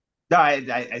 No, I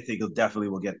think it definitely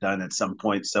will get done at some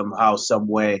point, somehow, some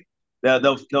way.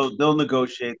 They'll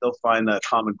negotiate. They'll find a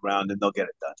common ground, and they'll get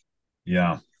it done.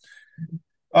 Yeah.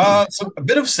 So a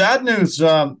bit of sad news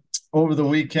over the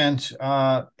weekend.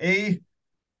 A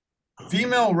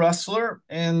female wrestler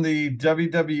in the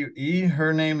WWE.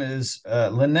 Her name is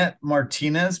Lynette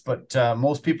Martinez, but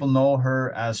most people know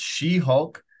her as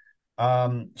She-Hulk.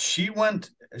 She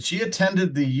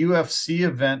attended the UFC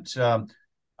event,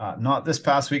 not this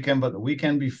past weekend, but the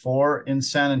weekend before in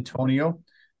San Antonio.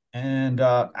 And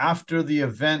after the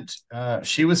event,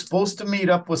 she was supposed to meet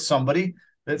up with somebody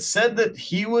that said that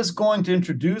he was going to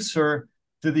introduce her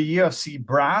to the UFC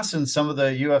brass and some of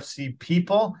the UFC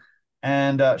people.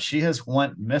 And she has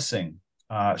went missing.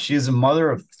 She is a mother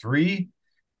of three,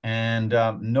 and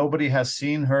nobody has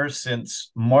seen her since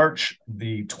March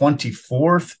the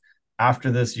 24th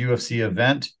after this UFC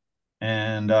event.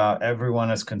 And everyone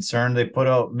is concerned. They put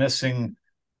out missing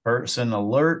person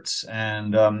alerts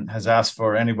and has asked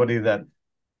for anybody that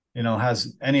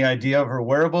has any idea of her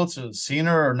whereabouts or seen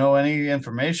her or know any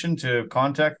information to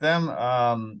contact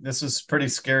them. This is pretty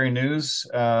scary news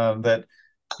that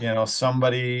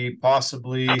somebody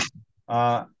possibly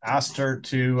asked her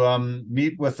to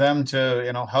meet with them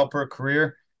to help her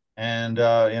career, and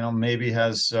maybe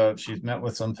has she's met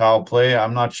with some foul play.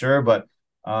 I'm not sure, but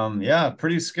yeah,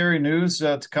 pretty scary news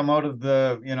to come out of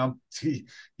the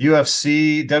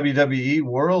UFC WWE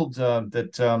world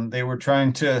that they were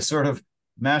trying to sort of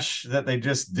mesh that they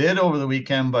just did over the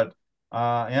weekend. But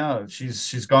yeah,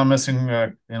 she's gone missing.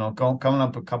 Coming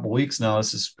up a couple weeks now.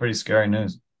 This is pretty scary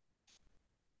news.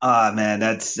 Ah, man,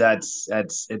 that's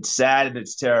it's sad and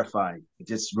it's terrifying. It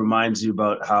just reminds you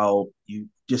about how you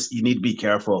need to be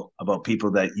careful about people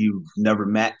that you've never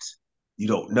met, you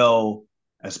don't know,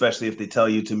 especially if they tell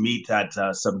you to meet at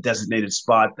some designated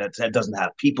spot that doesn't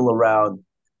have people around.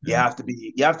 Yeah.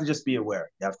 You have to just be aware.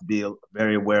 You have to be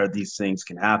very aware these things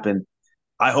can happen.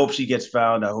 I hope she gets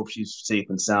found. I hope she's safe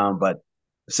and sound. But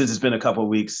since it's been a couple of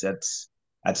weeks, that's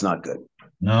not good.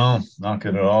 No, not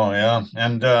good at all. Yeah.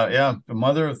 And yeah, the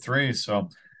mother of three. So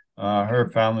her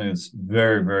family is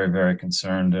very, very, very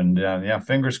concerned. And yeah,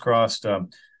 fingers crossed.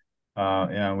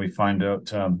 Yeah, we find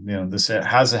out, this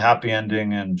has a happy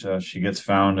ending, and she gets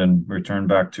found and returned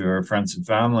back to her friends and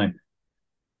family.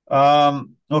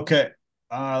 Okay.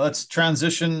 Let's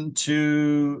transition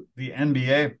to the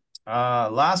NBA.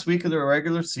 Last week of the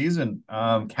regular season.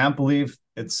 Can't believe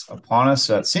it's upon us.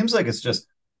 It seems like it's just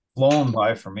flown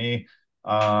by for me.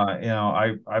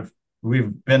 I've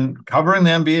we've been covering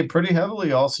the NBA pretty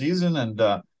heavily all season, and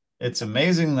it's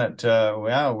amazing that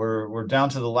yeah, we're down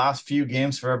to the last few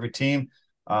games for every team.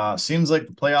 Seems like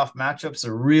the playoff matchups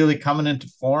are really coming into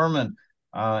form, and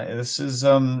this is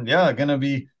yeah, going to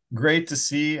be great to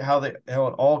see how it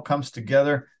all comes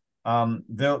together.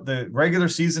 The regular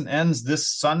season ends this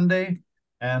Sunday,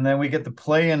 and then we get the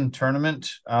play-in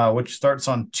tournament, which starts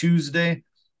on Tuesday.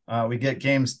 We get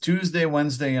games Tuesday,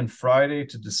 Wednesday, and Friday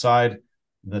to decide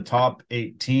the top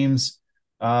 8 teams.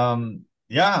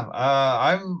 Yeah,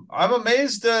 I'm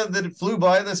amazed that it flew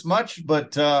by this much,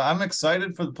 but I'm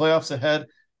excited for the playoffs ahead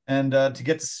and to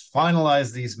get to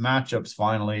finalize these matchups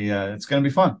finally. It's going to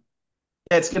be fun.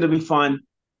 Yeah, it's going to be fun.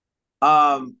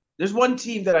 There's one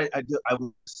team that I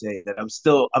would say that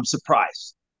I'm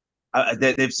surprised.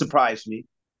 They've surprised me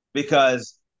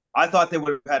because I thought they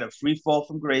would have had a free fall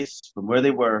from grace from where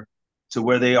they were to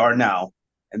where they are now,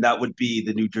 and that would be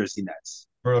the New Jersey Nets.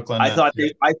 Brooklyn I Nets. thought Yeah.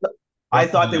 I Brooklyn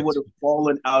thought they would Nets. have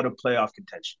fallen out of playoff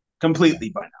contention completely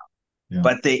by now, Yeah.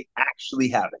 but they actually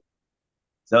haven't.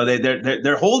 So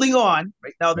they're holding on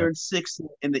right now. Yeah. They're in sixth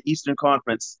in the Eastern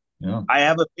Conference. Yeah. I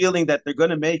have a feeling that they're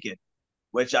going to make it,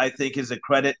 which I think is a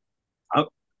credit. I'm,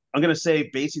 I'm going to say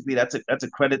basically that's a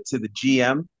credit to the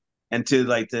GM and to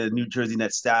like the New Jersey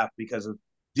Nets staff because of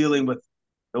dealing with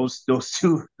those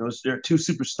two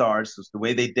superstars, the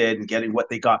way they did and getting what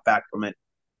they got back from it.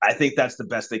 I think that's the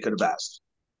best they could have asked.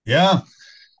 Yeah.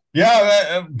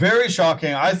 Yeah, very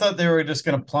shocking. I thought they were just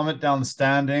going to plummet down the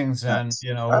standings, and That's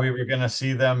we were going to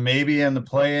see them maybe in the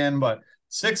play-in, but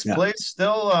Sixth Yeah. place,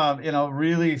 still,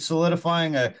 really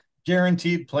solidifying a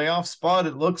guaranteed playoff spot.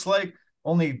 It looks like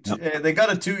they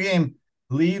got a 2-game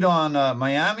lead on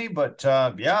Miami, but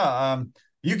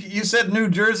you said New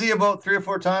Jersey about 3 or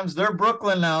 4 times. They're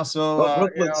Brooklyn now, so Oh,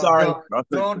 Brooklyn, sorry.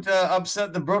 Brooklyn. don't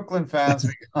upset the Brooklyn fans.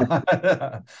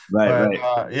 but Right,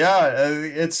 right.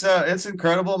 it's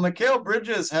incredible. Mikal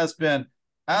Bridges has been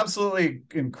absolutely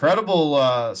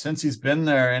incredible since he's been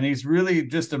there, and he's really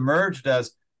just emerged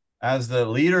as the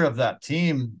leader of that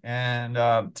team. And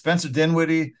Spencer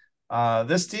Dinwiddie,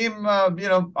 this team,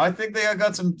 I think they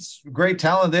got some great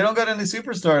talent. They don't got any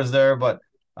superstars there, but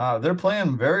they're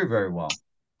playing very, very well.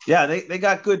 Yeah, they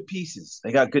got good pieces.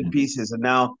 They got good pieces, and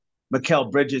now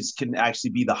Mikal Bridges can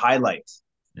actually be the highlight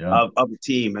Yeah. of the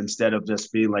team instead of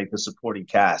just being like the supporting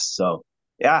cast. So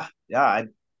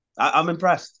I'm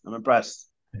impressed. I'm impressed.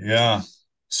 Yeah.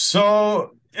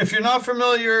 So if you're not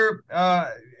familiar,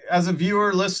 as a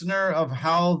viewer, listener, of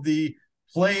how the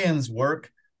play-ins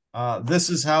work, this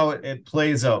is how it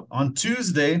plays out. On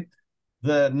Tuesday,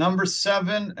 the number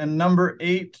 7 and number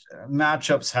 8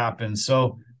 matchups happen.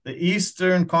 So the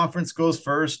Eastern Conference goes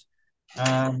first.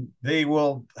 They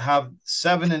will have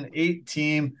 7 and 8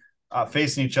 team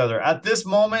facing each other. At this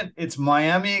moment, it's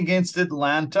Miami against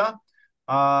Atlanta.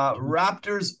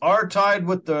 Raptors are tied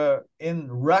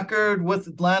in record with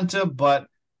Atlanta, but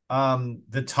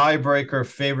the tiebreaker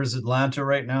favors Atlanta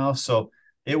right now. So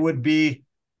it would be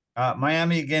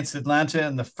Miami against Atlanta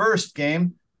in the first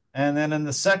game. And then in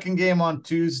the second game on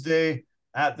Tuesday,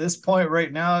 at this point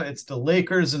right now, it's the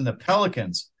Lakers and the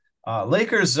Pelicans.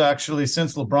 Lakers, actually,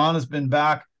 since LeBron has been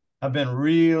back, have been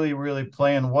really, really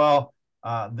playing well.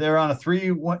 They're on a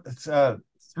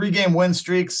three-game win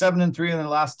streak, 7-3 in their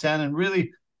last 10, and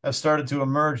really have started to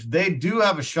emerge. They do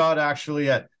have a shot, actually,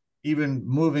 at even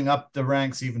moving up the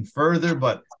ranks even further.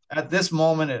 But at this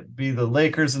moment, it'd be the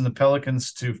Lakers and the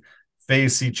Pelicans to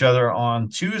face each other on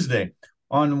Tuesday.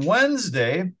 On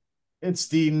Wednesday, it's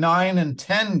the 9 and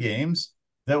 10 games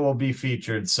that will be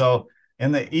featured. So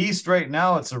in the East right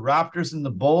now, it's the Raptors and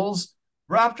the Bulls.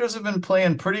 Raptors have been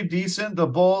playing pretty decent. The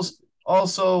Bulls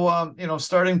also,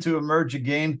 starting to emerge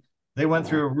again. They went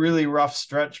through a really rough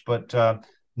stretch, but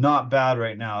not bad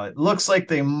right now. It looks like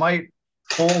they might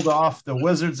hold off the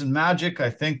Wizards and Magic. I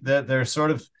think that they're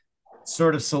sort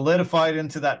of solidified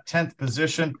into that 10th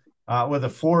position with a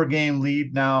 4-game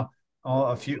lead now,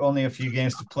 only a few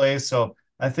games to play. So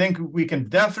I think we can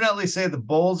definitely say the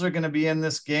Bulls are going to be in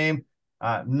this game.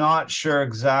 Not sure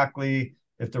exactly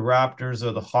if the Raptors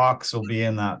or the Hawks will be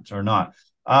in that or not.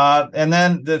 And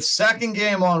then the second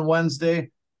game on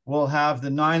Wednesday, we'll have the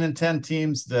 9 and 10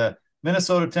 teams, the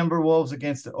Minnesota Timberwolves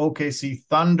against the OKC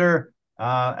Thunder.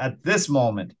 At this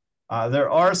moment, there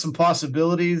are some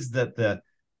possibilities that the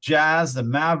Jazz, the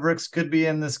Mavericks could be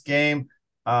in this game.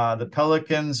 The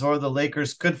Pelicans or the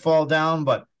Lakers could fall down,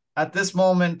 but at this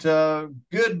moment,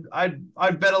 good.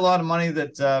 I'd bet a lot of money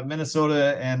that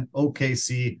Minnesota and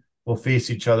OKC will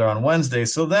face each other on Wednesday.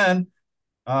 So then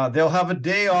they'll have a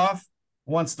day off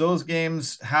once those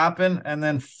games happen, and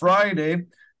then Friday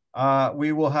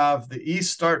we will have the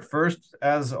East start first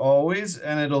as always,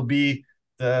 and it'll be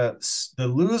the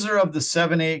loser of the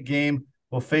 7-8 game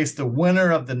will face the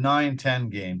winner of the 9-10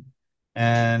 game,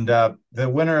 and the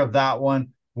winner of that one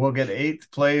will get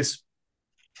 8th place.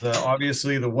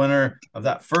 Obviously, the winner of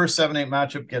that first 7-8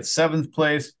 matchup gets 7th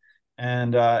place,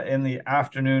 and in the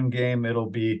afternoon game, it'll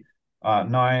be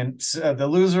the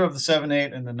loser of the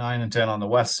 7-8 and the 9 and 10 on the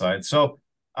west side. So,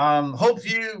 hope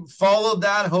you followed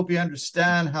that. Hope you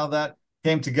understand how that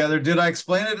came together. Did I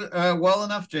explain it well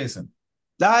enough, Jason?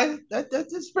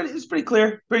 It's pretty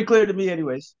clear. Pretty clear to me,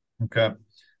 anyways. Okay.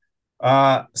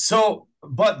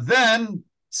 But then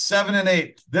 7 and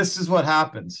 8. This is what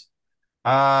happens.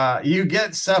 You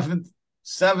get seventh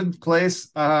place.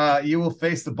 You will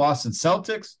face the Boston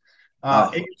Celtics.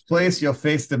 8th place, you'll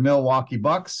face the Milwaukee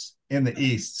Bucks in the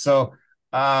East. So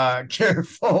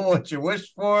careful what you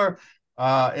wish for.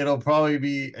 It'll probably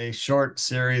be a short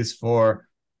series for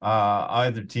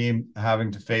either team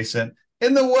having to face it.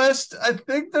 In the West, I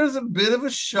think there's a bit of a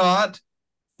shot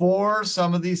for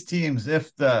some of these teams.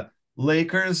 If the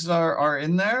Lakers are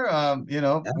in there,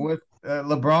 with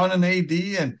LeBron and AD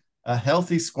and a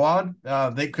healthy squad,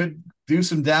 they could do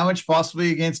some damage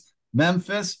possibly against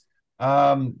Memphis.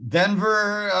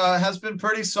 Denver has been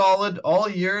pretty solid all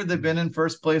year. They've been in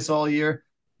first place all year.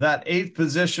 That 8th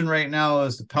position right now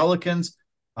is the Pelicans.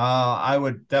 I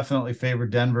would definitely favor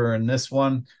Denver in this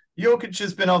one. Jokic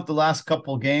has been out the last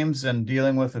couple of games and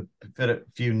dealing with a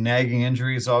few nagging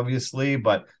injuries, obviously,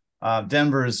 but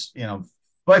Denver's,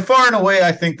 by far and away,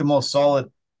 I think the most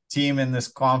solid team in this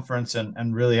conference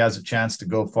and really has a chance to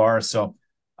go far. So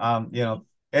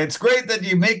It's great that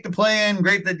you make the play-in,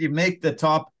 great that you make the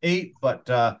top 8, but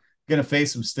going to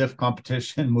face some stiff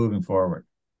competition moving forward.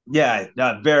 Yeah,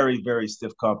 very, very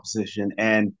stiff competition.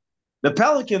 And the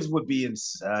Pelicans would be in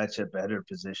such a better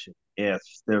position if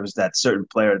there was that certain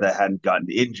player that hadn't gotten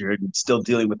injured and still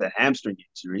dealing with a hamstring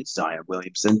injury, Zion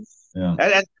Williamson.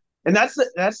 Yeah. And that's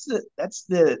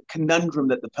the conundrum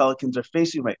that the Pelicans are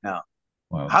facing right now.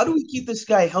 Wow. How do we keep this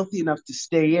guy healthy enough to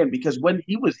stay in? Because when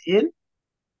he was in,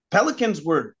 Pelicans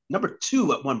were number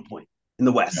 2 at one point in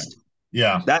the West.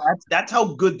 Yeah. That's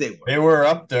how good they were. They were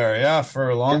up there, yeah, for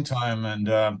a Yeah. long time. And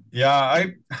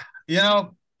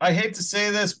I hate to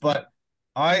say this, but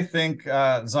I think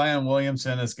Zion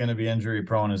Williamson is going to be injury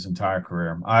prone his entire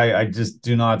career. I just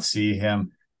do not see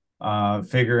him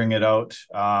figuring it out.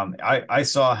 I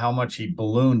saw how much he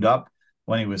ballooned up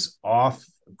when he was off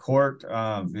court.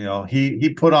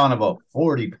 He put on about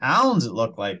 40 pounds, it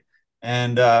looked like.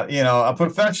 And, a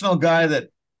professional guy that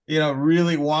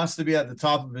really wants to be at the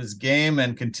top of his game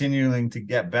and continuing to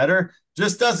get better,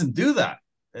 just doesn't do that.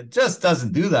 It just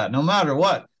doesn't do that no matter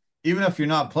what. Even if you're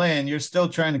not playing, you're still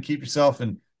trying to keep yourself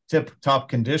in tip-top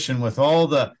condition with all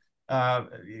the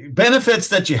benefits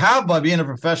that you have by being a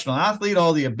professional athlete,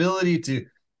 all the ability to,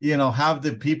 have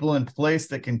the people in place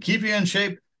that can keep you in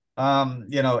shape.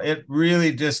 It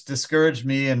really just discouraged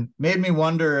me and made me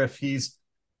wonder if he's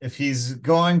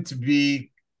going to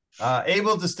be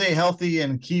able to stay healthy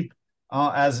and keep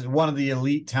as one of the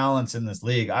elite talents in this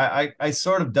league. I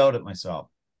sort of doubt it myself.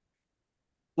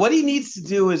 What he needs to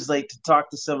do is like to talk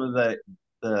to some of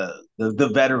the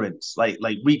veterans, like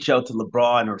reach out to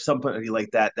LeBron or somebody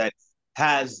like that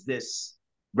has this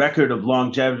record of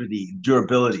longevity,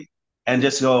 durability, and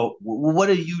just go, what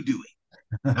are you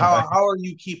doing? How are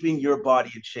you keeping your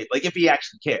body in shape? Like if he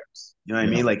actually cares, you know what I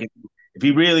mean? Like if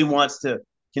he really wants to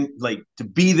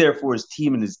be there for his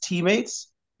team and his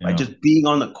teammates by just being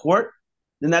on the court,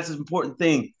 then that's an important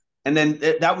thing. And then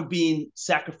that would be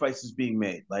sacrifices being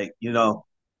made. Like,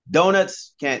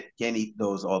 donuts, can't eat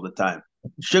those all the time.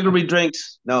 Sugary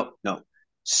drinks, no.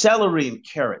 Celery and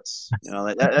carrots,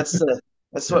 that's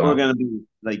what we're gonna be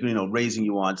raising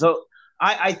you on. So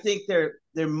I think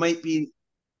there might be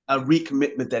a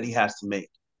recommitment that he has to make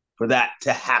for that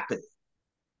to happen.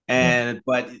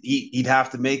 But he'd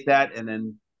have to make that,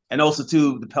 and also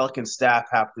too, the Pelican staff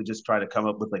have to just try to come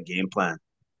up with a game plan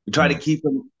to try to keep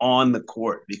him on the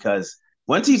court, because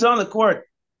once he's on the court,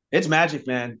 it's magic,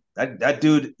 man. That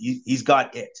dude, he's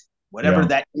got it. Whatever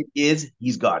that it is,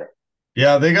 he's got it.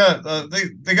 Yeah, they got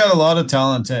they got a lot of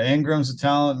talent. Ingram's a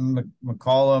talent,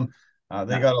 McCollum.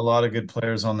 They got a lot of good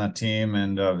players on that team,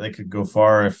 and they could go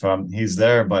far if he's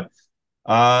there. But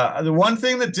the one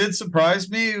thing that did surprise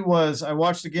me was I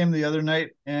watched the game the other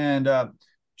night, and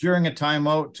during a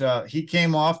timeout, he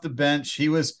came off the bench. He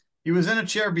was in a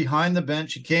chair behind the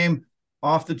bench. He came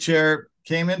off the chair,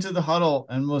 came into the huddle,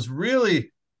 and was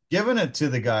really giving it to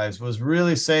the guys. Was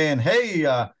really saying, "Hey,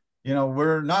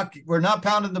 we're not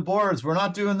pounding the boards. We're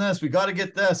not doing this. We got to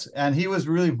get this." And he was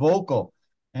really vocal.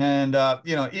 And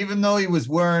even though he was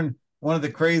wearing one of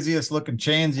the craziest looking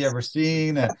chains you ever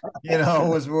seen,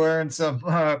 was wearing some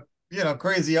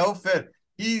crazy outfit,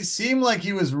 he seemed like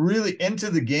he was really into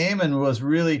the game and was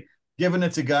really giving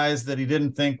it to guys that he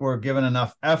didn't think were given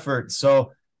enough effort.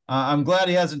 So I'm glad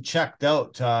he hasn't checked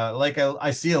out.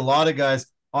 I see a lot of guys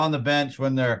on the bench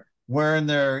when they're wearing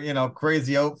their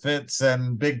crazy outfits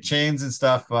and big chains and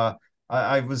stuff.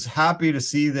 I was happy to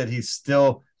see that he's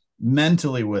still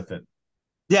mentally with it.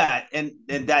 Yeah, and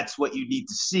that's what you need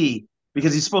to see,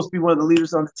 because he's supposed to be one of the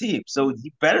leaders on the team. So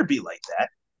he better be like that,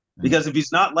 because if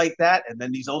he's not like that, and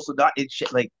then he's also not in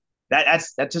shit like that,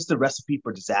 that's just a recipe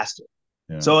for disaster.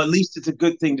 Yeah. So at least it's a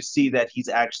good thing to see that he's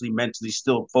actually mentally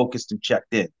still focused and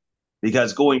checked in,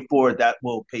 because going forward, that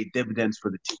will pay dividends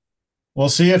for the team. We'll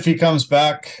see if he comes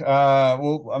back.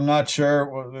 I'm not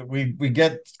sure. We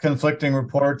get conflicting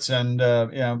reports, and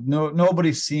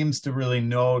nobody seems to really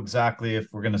know exactly if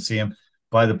we're going to see him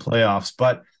by the playoffs.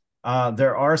 But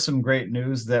there are some great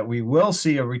news that we will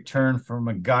see a return from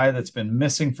a guy that's been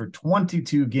missing for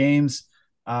 22 games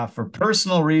for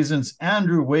personal reasons.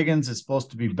 Andrew Wiggins is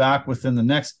supposed to be back within the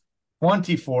next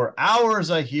 24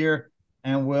 hours, I hear,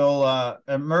 and will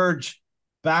emerge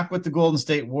back with the Golden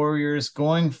State Warriors,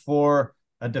 going for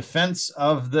a defense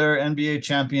of their NBA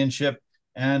championship.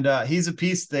 And he's a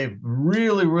piece they've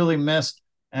really, really missed,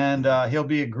 and he'll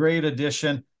be a great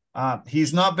addition.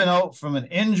 He's not been out from an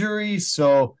injury,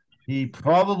 so he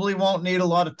probably won't need a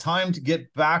lot of time to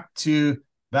get back to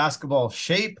basketball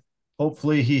shape.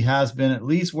 Hopefully he has been at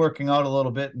least working out a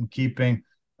little bit and keeping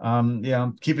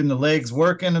the legs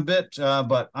working a bit.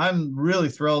 But I'm really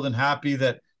thrilled and happy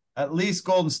that at least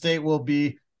Golden State will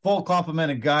be full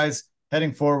complement of guys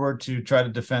heading forward to try to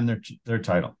defend their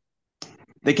title.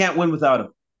 They can't win without him.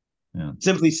 Yeah.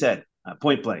 Simply said,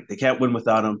 point blank, they can't win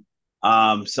without him.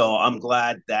 So I'm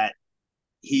glad that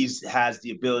he's has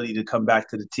the ability to come back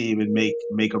to the team and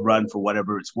make a run for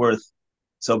whatever it's worth.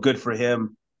 So good for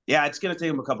him. Yeah, it's going to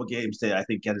take him a couple of games to, I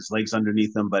think, get his legs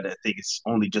underneath him, but I think it's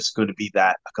only just going to be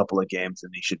that a couple of games,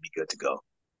 and he should be good to go.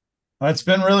 It's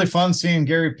been really fun seeing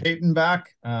Gary Payton back.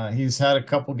 He's had a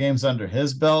couple games under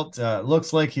his belt.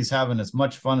 Looks like he's having as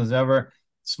much fun as ever,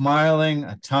 smiling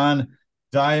a ton,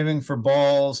 diving for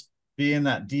balls, being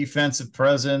that defensive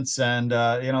presence, and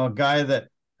a guy that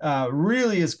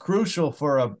really is crucial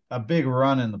for a big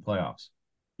run in the playoffs.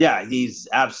 Yeah, he's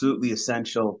absolutely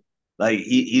essential. Like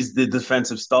he's the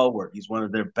defensive stalwart. He's one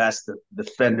of their best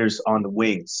defenders on the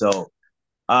wing. So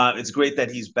it's great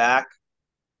that he's back.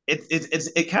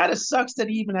 It kind of sucks that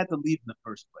he even had to leave in the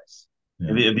first place.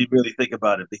 Yeah. If you really think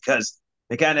about it, because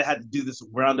they kind of had to do this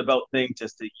roundabout thing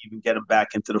just to even get him back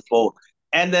into the fold.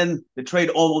 And then the trade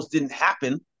almost didn't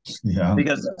happen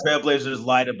because the Trailblazers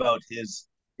lied about his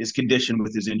condition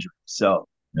with his injury. So,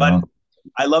 but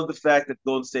I love the fact that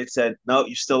Golden State said, no,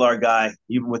 you're still our guy,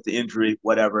 even with the injury,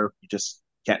 whatever. You just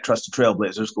can't trust the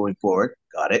Trailblazers going forward.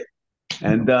 Got it.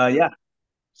 And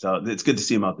so it's good to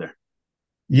see him out there.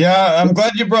 Yeah, I'm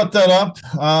glad you brought that up.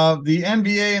 The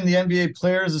NBA and the NBA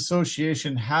Players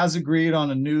Association has agreed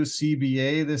on a new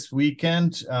CBA this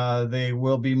weekend. They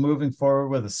will be moving forward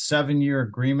with a 7-year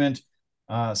agreement,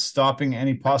 stopping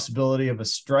any possibility of a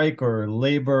strike or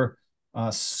labor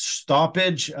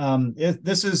stoppage.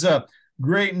 This is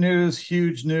great news,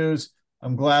 huge news.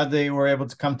 I'm glad they were able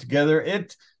to come together.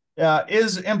 It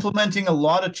is implementing a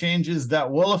lot of changes that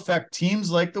will affect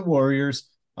teams like the Warriors.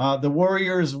 The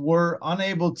Warriors were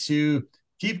unable to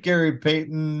keep Gary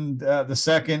Payton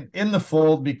II in the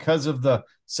fold because of the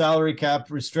salary cap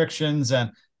restrictions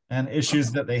and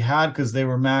issues that they had because they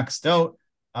were maxed out.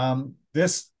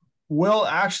 This will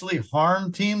actually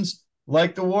harm teams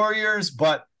like the Warriors,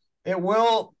 but it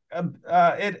will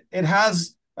it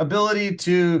has ability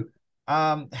to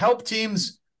help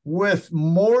teams with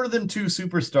more than 2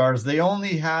 superstars. They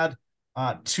only had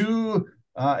 2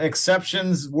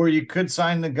 exceptions where you could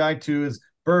sign the guy to his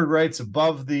bird rights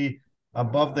above the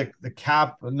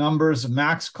cap numbers,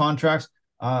 max contracts.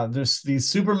 There's these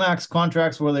super max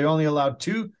contracts where they only allow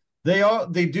 2.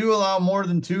 They do allow more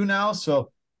than 2 now,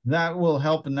 so that will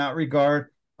help in that regard.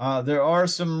 There are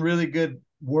some really good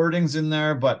wordings in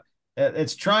there, but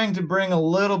it's trying to bring a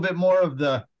little bit more of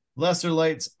the lesser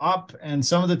lights up, and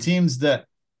some of the teams that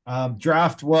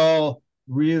draft well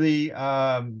really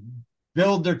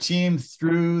build their team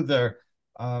through their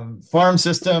farm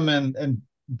system and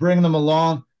bring them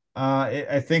along.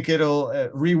 I think it'll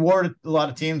reward a lot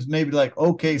of teams, maybe like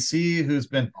OKC, who's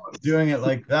been doing it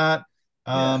like that,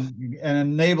 and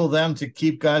enable them to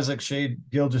keep guys like Shai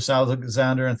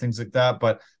Gilgeous-Alexander and things like that.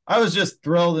 But I was just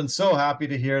thrilled and so happy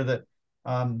to hear that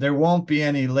there won't be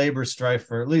any labor strife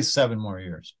for at least 7 more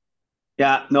years.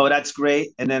 Yeah, no, that's great.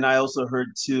 And then I also heard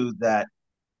too that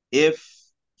if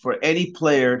for any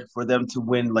player, for them to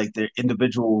win like their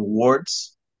individual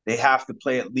awards, they have to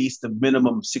play at least a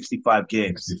minimum of 65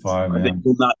 games. 65, or they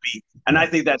will not be. And I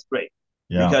think that's great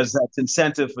because that's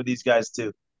incentive for these guys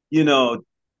to,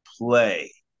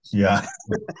 play. Yeah,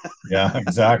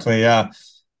 exactly. Yeah.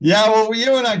 Well,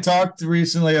 you and I talked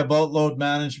recently about load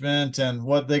management and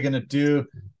what they're going to do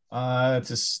to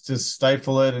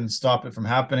stifle it and stop it from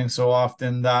happening so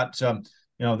often. That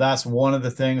that's one of the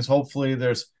things. Hopefully,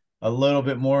 there's a little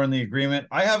bit more in the agreement.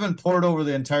 I haven't poured over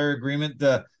the entire agreement.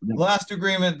 The last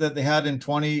agreement that they had in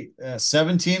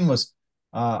 2017 was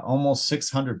almost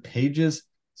 600 pages.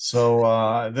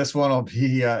 So this one will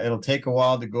be, it'll take a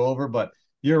while to go over, but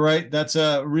you're right. That's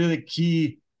a really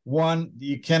key one.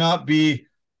 You cannot be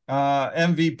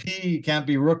MVP. You can't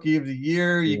be Rookie of the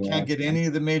Year. You can't get any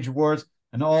of the major awards,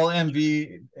 and all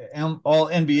NBA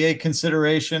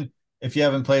consideration if you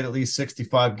haven't played at least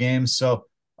 65 games. So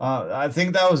I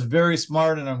think that was very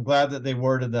smart, and I'm glad that they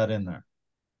worded that in there.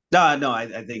 No, I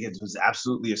think it was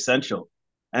absolutely essential,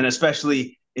 and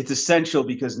especially it's essential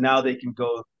because now they can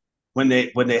go when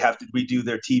they have to redo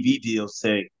their TV deals,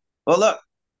 saying, "Well, look,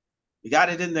 we got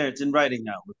it in there. It's in writing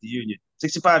now with the union.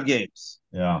 65 games.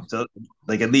 Yeah. So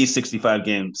like at least 65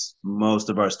 games, most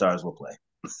of our stars will play."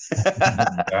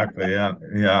 Exactly.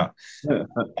 Yeah.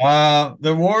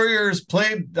 The Warriors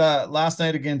played last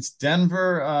night against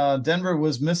Denver. Denver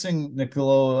was missing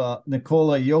Nikola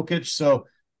Jokic, so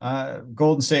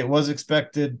Golden State was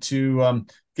expected to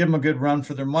give them a good run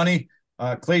for their money.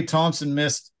 Klay Thompson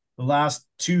missed the last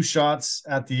 2 shots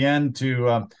at the end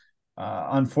to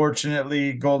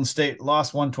Unfortunately, Golden State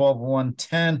lost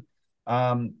 112-110.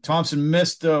 Thompson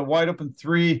missed a wide open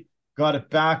three, got it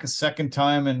back a second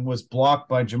time, and was blocked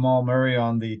by Jamal Murray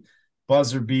on the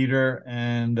buzzer beater.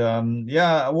 And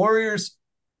yeah, Warriors,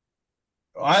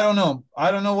 I don't know. I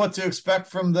don't know what to expect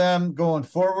from them going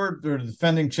forward. They're the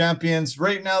defending champions.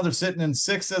 Right now, they're sitting in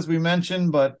sixth, as we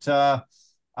mentioned, but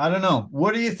I don't know.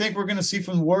 What do you think we're going to see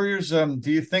from the Warriors?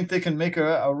 Do you think they can make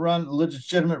a run,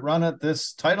 legitimate run at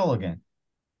this title again?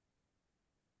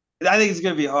 I think it's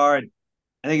going to be hard.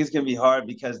 I think it's going to be hard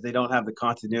because they don't have the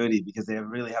continuity because they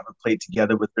really haven't played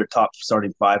together with their top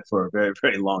starting five for a very,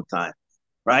 very long time,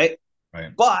 right?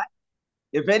 Right. But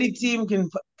if any team can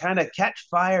kind of catch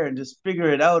fire and just figure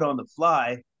it out on the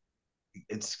fly,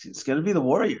 it's going to be the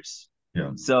Warriors.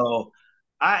 Yeah. So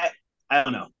I I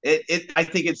don't know. I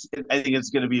think it's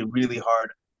going to be a really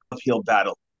hard uphill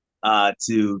battle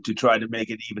to try to make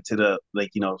it even to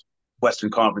the Western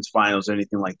Conference Finals or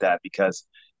anything like that because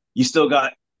you still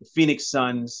got the Phoenix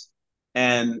Suns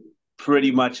and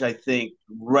pretty much I think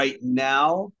right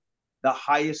now the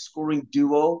highest scoring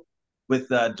duo with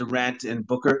Durant and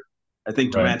Booker. I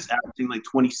think Right. Durant's averaging like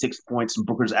 26 points and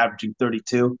Booker's averaging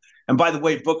 32. And by the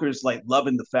way, Booker's like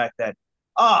loving the fact that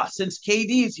since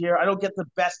KD's here, I don't get the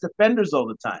best defenders all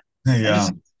the time. I Yeah.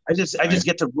 just I Right. just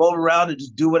get to roll around and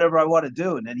just do whatever I want to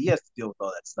do, and then he has to deal with all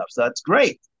that stuff. So that's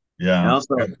great, you Yeah. know.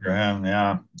 So Good for him.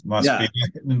 Yeah. Must be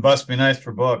yeah, must be nice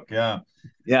for Book. Yeah.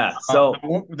 yeah. So The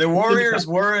it's gonna be tough. Warriors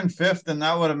were in fifth, and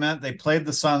that would have meant they played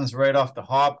the Suns right off the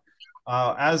hop.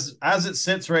 As it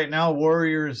sits right now,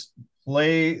 Warriors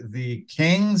play the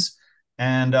Kings,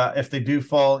 and if they do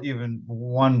fall even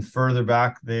one further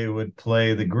back, they would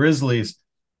play the Grizzlies.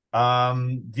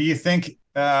 Do you think?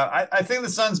 I think the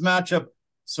Suns matchup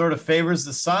sort of favors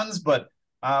the Suns, but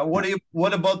Yeah.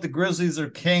 what about the Grizzlies or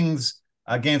Kings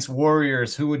against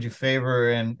Warriors? Who would you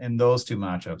favor in those two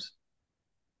matchups?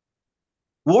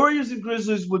 Warriors and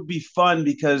Grizzlies would be fun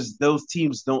because those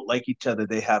teams don't like each other.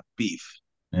 They have beef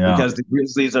Yeah. because the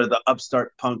Grizzlies are the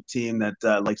upstart punk team that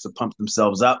likes to pump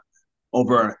themselves up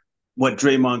over what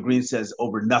Draymond Green says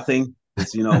over nothing.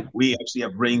 It's we actually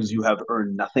have rings, you have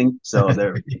earned nothing. So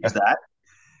there's Yeah. that.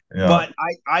 Yeah. But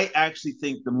I actually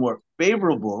think the more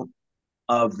favorable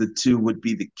of the two would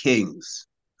be the Kings.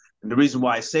 And the reason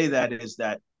why I say that is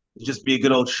that it'd just be a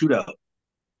good old shootout Yeah.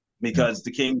 because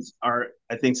the Kings are,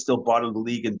 I think, still bottom of the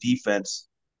league in defense,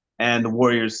 and the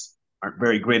Warriors aren't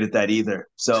very great at that either.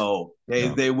 So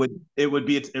Yeah. they would it would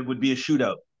be a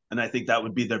shootout, and I think that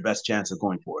would be their best chance of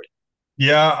going forward.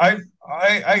 Yeah,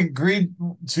 I agree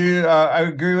to I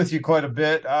agree with you quite a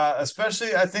bit.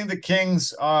 Especially I think the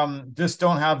Kings just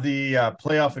don't have the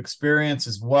playoff experience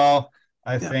as well.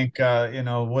 I Yeah, think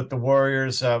with the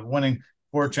Warriors winning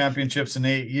four championships in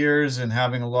 8 years and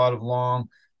having a lot of long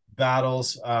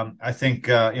battles, I think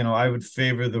I would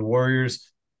favor the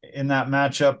Warriors in that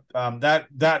matchup.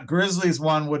 That Grizzlies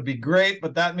one would be great,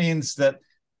 but that means that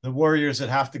the Warriors would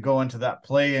have to go into that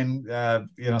play-in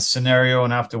scenario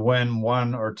and have to win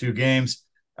one or two games.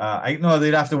 I know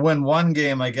they'd have to win one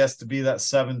game, I guess, to be that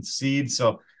seventh seed.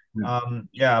 So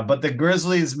yeah, but the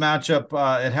Grizzlies matchup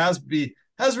it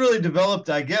has really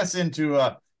developed, I guess, into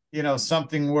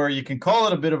something where you can call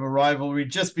it a bit of a rivalry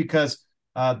just because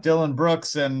Dylan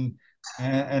Brooks and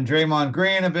Draymond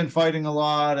Green have been fighting a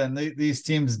lot, and these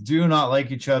teams do not like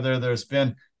each other. There's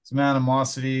been some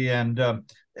animosity, and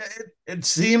it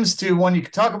seems to, when you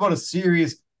talk about a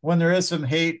series, when there is some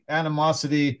hate,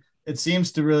 animosity, it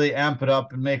seems to really amp it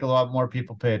up and make a lot more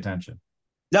people pay attention.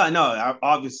 no, no,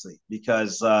 obviously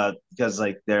because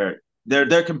like their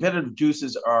competitive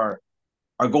juices are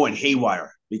going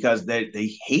haywire because they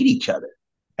hate each other,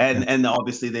 Yeah. and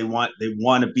obviously they want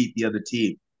to beat the other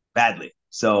team badly.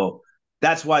 So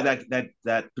that's why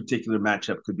that particular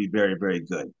matchup could be very very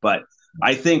good. But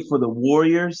I think for the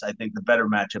Warriors, I think the better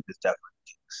matchup is definitely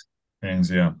Kings.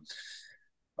 Things, yeah.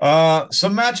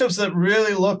 Some matchups that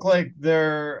really look like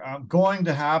they're going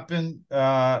to happen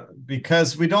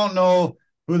because we don't know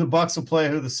who the Bucks will play,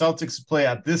 who the Celtics will play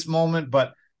at this moment,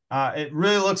 but it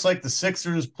really looks like the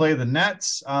Sixers play the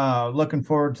Nets. Looking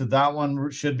forward to that one.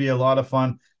 Should be a lot of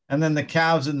fun. And then the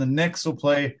Cavs and the Knicks will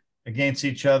play against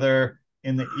each other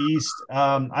in the East.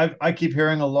 I keep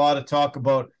hearing a lot of talk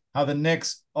about how the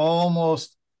Knicks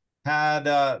almost had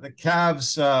the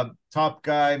Cavs top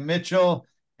guy Mitchell,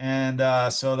 and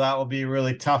so that will be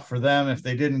really tough for them if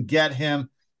they didn't get him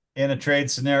in a trade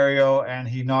scenario and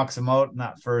he knocks them out in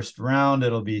that first round.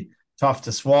 It'll be tough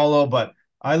to swallow, but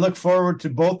I look forward to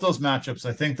both those matchups.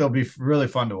 I think they'll be really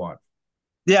fun to watch.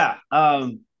 Yeah,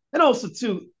 and also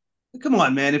too, come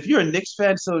on, man. If you're a Knicks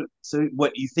fan, so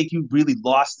what you think you really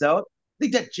lost out?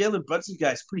 think that Jalen Brunson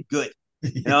guy is pretty good.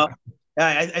 You Yeah. know,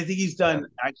 I think he's done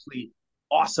actually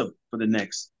awesome for the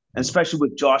Knicks, and especially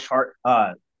with Josh Hart.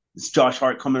 It's Josh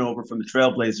Hart coming over from the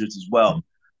Trailblazers as well.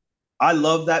 I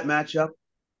love that matchup.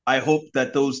 I hope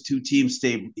that those two teams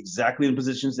stay exactly in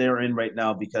positions they are in right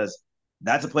now because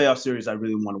that's a playoff series I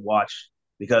really want to watch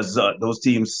because those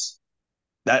teams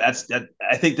that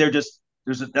I think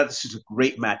that's just a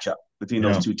great matchup between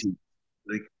those Yeah. two teams.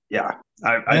 Like, yeah,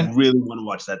 I And really want to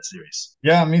watch that series.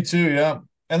 yeah, me too. Yeah.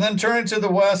 And then turning to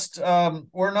the West,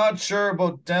 we're not sure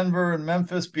about Denver and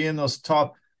Memphis being those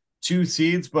top two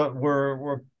seeds, but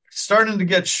we're starting to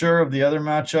get sure of the other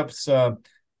matchups.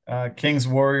 Kings,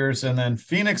 Warriors, and then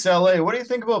Phoenix, LA. What do you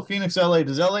think about Phoenix, LA?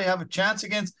 Does LA have a chance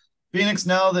against Phoenix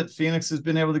now that Phoenix has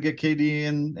been able to get KD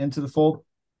into the fold?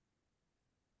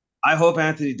 I hope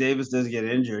Anthony Davis doesn't get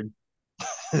injured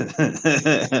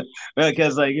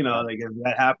because, like like if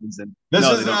that happens, then This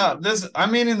they is don't. this I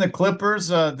mean in the Clippers.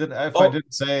 Did if I Oh,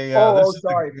 didn't say oh, this is the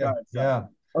sorry, yeah sorry, sorry. yeah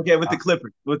Okay, with uh, the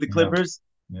Clippers,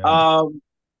 yeah yeah um,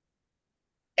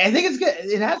 I think it's good.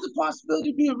 It has the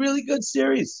possibility to be a really good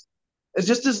series. It's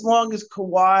just as long as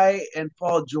Kawhi and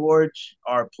Paul George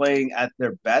are playing at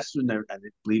their best, and I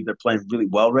believe they're playing really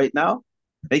well right now.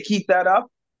 They keep that up.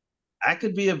 That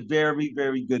could be a very,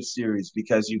 very good series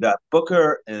because you got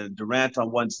Booker and Durant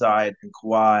on one side and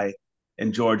Kawhi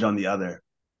and George on the other.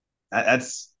 That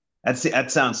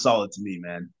sounds solid to me,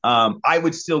 man. I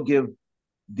would still give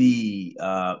the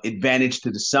advantage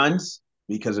to the Suns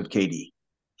because of KD.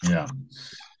 yeah.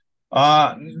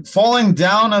 Uh, Falling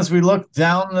down as we look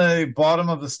down the bottom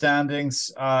of the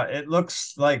standings, it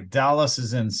looks like Dallas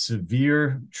is in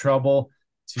severe trouble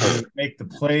to make the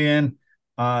play in.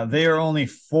 They are only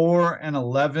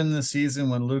 4-11 this season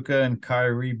when Luka and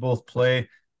Kyrie both play.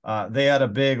 They had a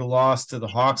big loss to the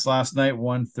Hawks last night,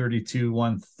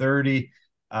 132-130.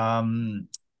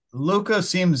 Luka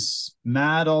seems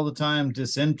mad all the time,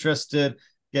 disinterested,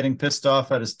 getting pissed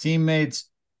off at his teammates,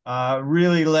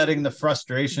 really letting the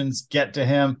frustrations get to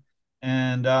him.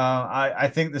 And I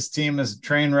think this team is a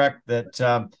train wreck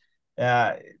that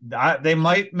they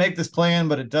might make this play in,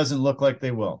 but it doesn't look like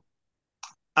they will.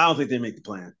 I don't think they make the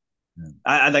plan. Yeah.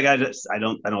 I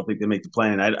don't think they make the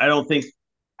plan. I don't think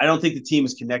the team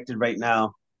is connected right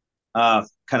now. Kind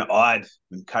of odd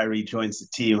when Kyrie joins the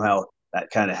team how that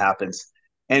kind of happens.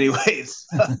 Anyways,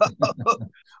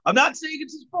 I'm not saying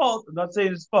it's his fault. I'm not saying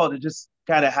it's his fault. It just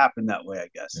kind of happened that way, I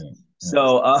guess. Yeah. Yeah.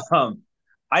 So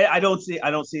I don't see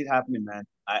it happening, man.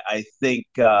 I think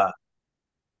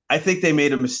they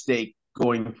made a mistake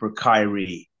going for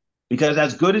Kyrie because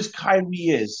as good as Kyrie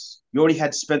is, you already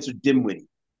had Spencer Dinwiddie.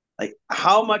 Like,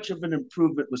 how much of an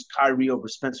improvement was Kyrie over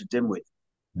Spencer Dinwiddie?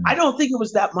 Yeah. I don't think it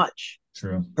was that much,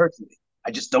 True. personally.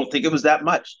 I just don't think it was that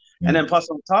much. And Yeah. then plus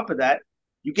on top of that,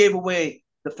 you gave away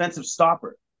defensive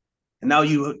stopper. And now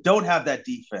you don't have that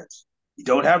defense. You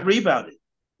don't have rebounding.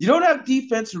 You don't have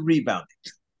defense or rebounding.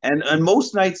 And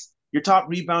most nights, your top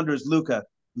rebounder is Luka,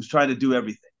 who's trying to do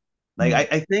everything. Like Mm.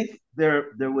 I think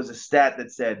there was a stat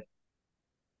that said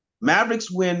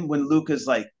Mavericks win when Luka's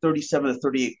like 37 to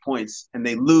 38 points, and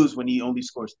they lose when he only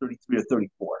scores 33 or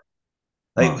 34.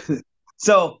 Like, Wow.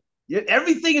 so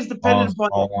everything is dependent upon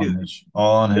that dude.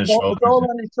 All on his It's shoulders. all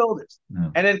on his shoulders. Yeah.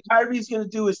 And then Kyrie's going to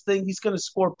do his thing. He's going to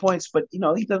score points, but he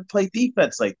doesn't play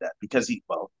defense like that because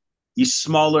he's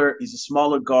smaller. He's a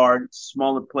smaller guard,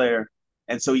 smaller player,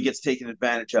 and so he gets taken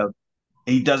advantage of.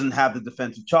 And he doesn't have the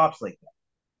defensive chops like that.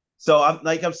 So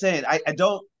I'm saying, I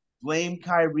don't blame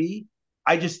Kyrie.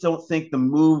 I just don't think the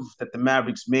move that the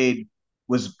Mavericks made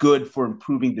was good for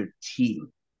improving their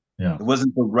team. Yeah. It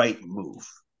wasn't the right move.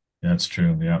 That's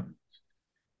true. Yeah.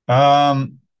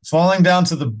 Falling down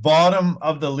to the bottom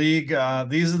of the league,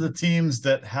 these are the teams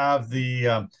that have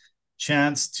the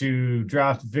chance to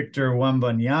draft Victor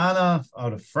Wembanyama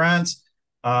out of France.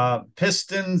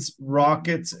 Pistons,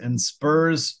 Rockets, and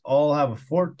Spurs all have a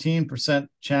 14%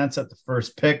 chance at the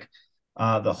first pick.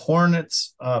 The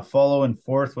Hornets follow in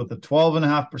fourth with a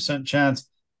 12.5% chance,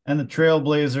 and the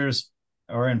Trailblazers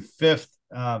are in fifth.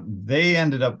 They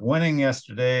ended up winning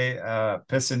yesterday,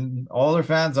 pissing all their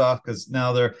fans off because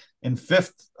now they're in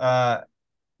fifth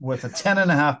with a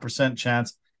 10.5%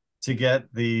 chance to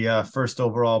get the first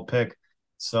overall pick.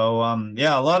 So,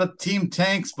 yeah, a lot of team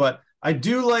tanks, but I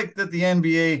do like that the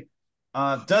NBA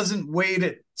doesn't weight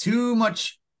it too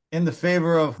much in the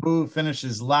favor of who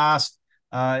finishes last.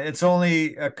 It's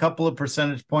only a couple of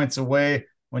percentage points away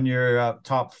when you're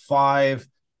top five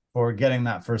for getting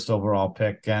that first overall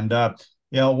pick. And,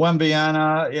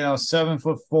 Wembyana,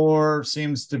 7'4",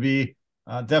 seems to be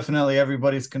definitely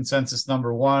everybody's consensus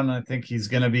number one. I think he's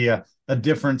going to be a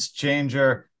difference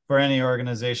changer for any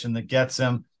organization that gets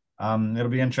him. It'll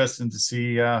be interesting to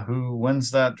see who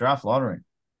wins that draft lottery.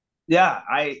 Yeah,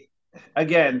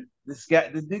 again, this guy,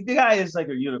 the guy is like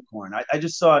a unicorn. I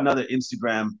just saw another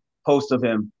Instagram post of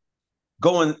him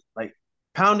going like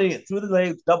pounding it through the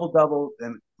legs, double double,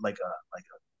 and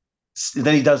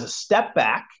then he does a step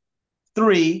back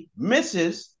three,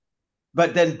 misses,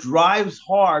 but then drives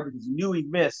hard because he knew he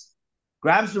missed,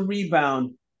 grabs the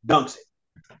rebound, dunks it.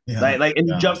 Yeah, And he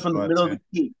yeah, I jumps from the saw it middle of too.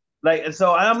 the key. And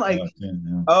so I'm like,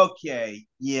 Yeah. okay,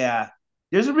 yeah.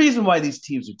 There's a reason why these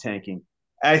teams are tanking.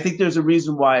 And I think there's a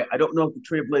reason why I don't know if the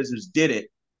Trailblazers did it,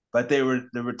 but they were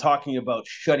talking about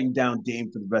shutting down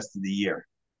Dame for the rest of the year.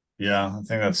 Yeah, I think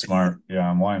that's smart. Yeah,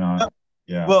 and why not?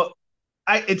 Yeah. Well,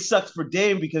 it sucks for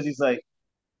Dame because he's like,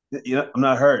 I'm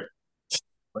not hurt.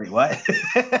 Wait, what?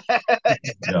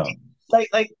 Yeah.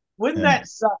 Wouldn't Yeah. that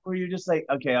suck? Where you're just like,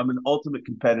 okay, I'm an ultimate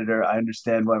competitor. I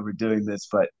understand why we're doing this,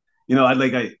 but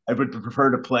I would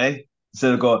prefer to play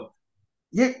instead of going.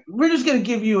 Yeah, we're just gonna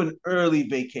give you an early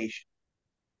vacation.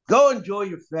 Go enjoy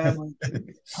your family,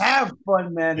 have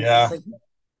fun, man. It's just Yeah. like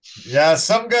Yeah,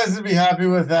 some guys would be happy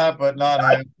with that, but not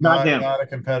him. not Not him. not a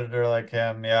competitor like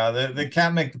him. Yeah, they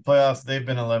can't make the playoffs. They've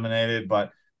been eliminated,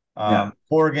 but Yeah.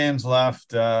 4 games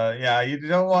left. Yeah, you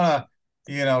don't want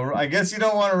to, I guess you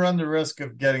don't want to run the risk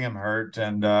of getting him hurt.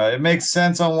 And it makes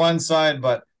sense on one side,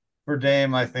 but for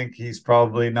Dame, I think he's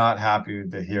probably not happy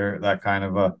to hear that kind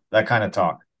of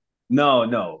talk. No,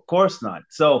 no, of course not.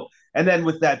 So, and then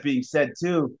with that being said,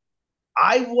 too,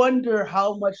 I wonder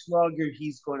how much longer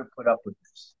he's going to put up with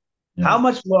this. How Yeah.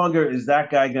 much longer is that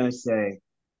guy going to say,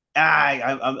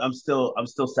 I'm still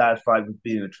satisfied with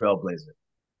being a trailblazer.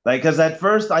 Because at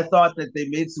first I thought that they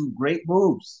made some great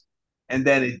moves, and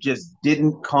then it just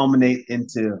didn't culminate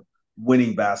into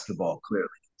winning basketball. Clearly,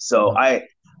 so I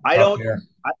Tough don't. year.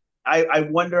 I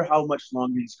wonder how much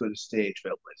longer he's going to stay a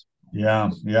trailblazer. Yeah,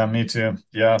 yeah, me too.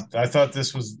 Yeah, I thought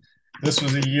this was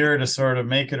a year to sort of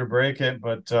make it or break it,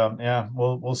 but yeah,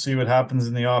 we'll see what happens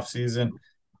in the off season.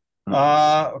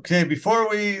 Okay, before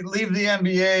we leave the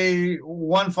NBA,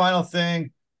 one final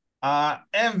thing.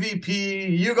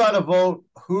 MVP, you got to vote.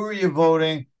 Who are you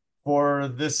voting for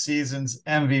this season's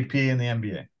MVP in the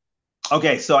NBA?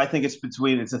 Okay, so I think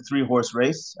it's a three-horse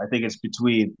race. I think it's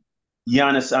between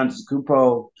Giannis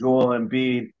Antetokounmpo, Joel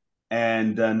Embiid,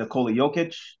 and Nikola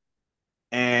Jokic.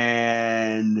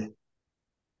 And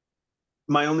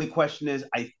my only question is,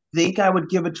 I think I would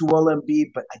give it to Joel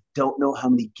Embiid, but I don't know how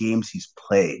many games he's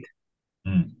played.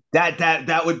 Hmm.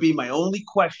 That would be my only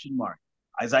question mark,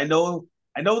 as I know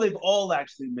they've all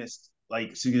actually missed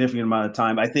like significant amount of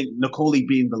time. I think Nikola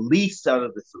being the least out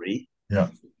of the three. Yeah,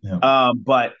 yeah.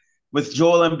 But with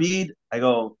Joel Embiid, I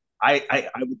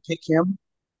would pick him,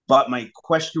 but my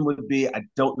question would be, I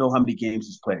don't know how many games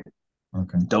he's played.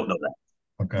 Okay, Don't know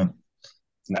that. okay.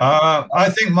 No. I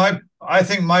think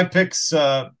my pick's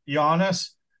Giannis.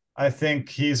 I think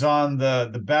he's on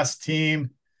the best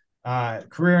team.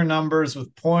 Career numbers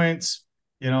with points,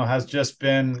 has just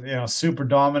been super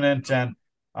dominant, and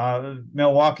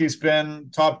Milwaukee's been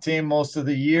top team most of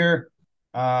the year.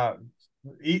 Uh,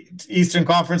 Eastern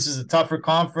Conference is a tougher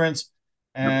conference,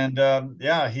 and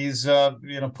yeah, he's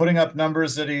putting up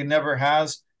numbers that he never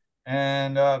has,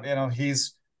 and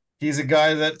he's a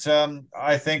guy that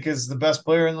I think is the best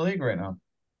player in the league right now.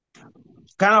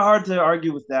 Kind of hard to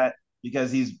argue with that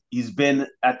because he's been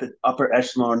at the upper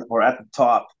echelon or at the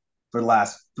top for the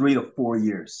last 3 to 4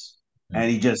 years, Yeah.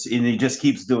 and he just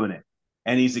keeps doing it,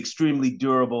 and he's extremely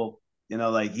durable.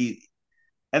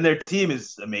 And their team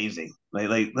is amazing.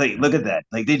 Look at that.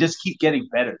 Like they just keep getting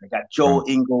better. They got Yeah. Joel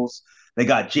Ingles, they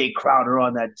got Jay Crowder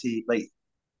on that team.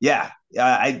 Yeah,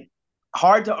 I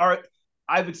hard to argue.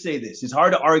 I would say this: it's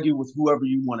hard to argue with whoever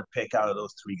you want to pick out of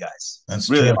those three guys. That's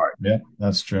Really true. hard. Yeah,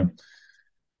 that's true.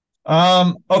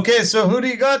 Okay, so who do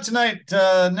you got tonight?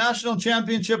 National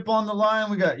championship on the line.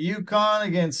 We got UConn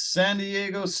against San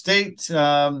Diego State.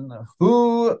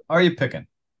 Who are you picking?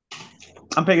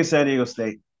 I'm picking San Diego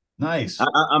State. Nice.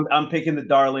 I'm picking the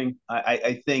darling.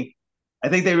 I think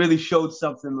they really showed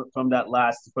something from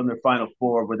their Final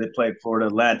Four where they played Florida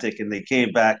Atlantic and they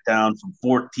came back down from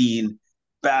 14,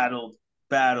 battled,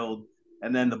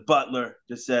 and then the Butler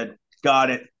just said, got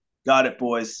it,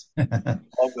 boys,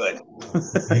 all good."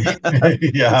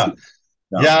 Yeah.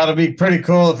 No. Yeah, it'll be pretty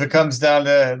cool if it comes down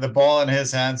to the ball in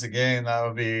his hands again. That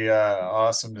would be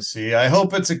awesome to see. I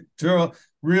hope it's a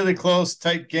really close,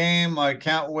 tight game. I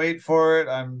can't wait for it.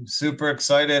 I'm super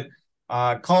excited.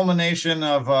 Culmination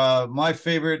of my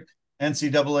favorite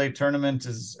NCAA tournament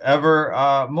as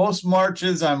ever. Most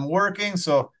Marches I'm working,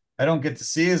 so I don't get to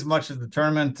see as much of the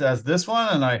tournament as this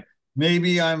one. And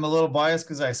maybe I'm a little biased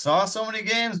because I saw so many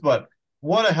games, but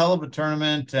what a hell of a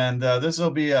tournament. And this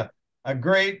will be a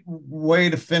great way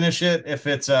to finish it if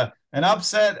it's an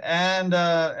upset and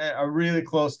a really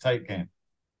close, tight game.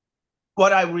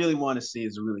 What I really want to see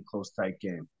is a really close, tight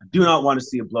game. I do not want to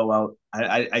see a blowout.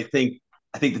 I think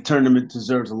the tournament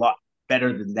deserves a lot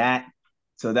better than that.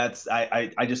 So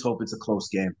I just hope it's a close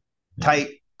game, Yeah. tight,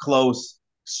 close,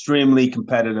 extremely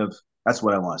competitive. That's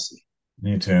what I want to see.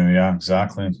 Me too. Yeah,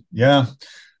 exactly. Yeah.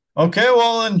 Okay,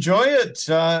 well, enjoy it.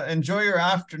 Enjoy your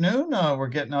afternoon. We're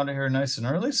getting out of here nice and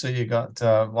early, so you got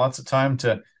lots of time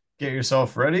to get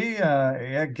yourself ready.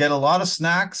 Yeah, get a lot of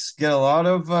snacks, get a lot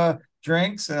of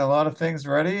drinks, and a lot of things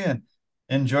ready, and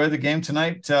enjoy the game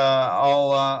tonight.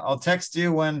 I'll text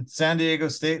you when San Diego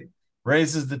State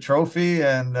raises the trophy,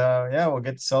 and yeah, we'll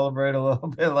get to celebrate a little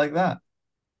bit like that.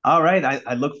 All right.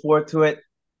 I look forward to it.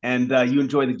 And you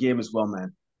enjoy the game as well,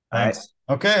 man. All right. Thanks.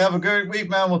 Okay, have a great week,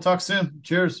 man. We'll talk soon.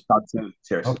 Cheers. Talk soon.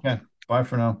 Cheers. Okay, bye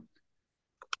for now.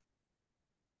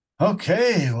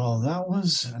 Okay, well, that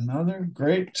was another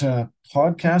great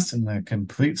podcast in the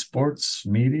complete sports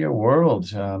media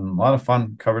world. A lot of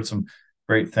fun, covered some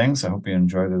great things. I hope you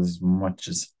enjoyed it as much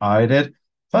as I did.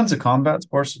 Tons of combat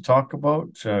sports to talk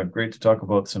about. Great to talk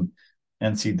about some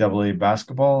NCAA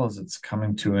basketball as it's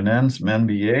coming to an end, some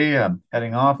NBA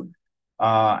heading off.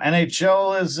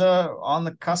 NHL is on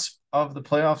the cusp of the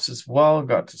playoffs as well.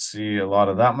 Got to see a lot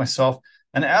of that myself.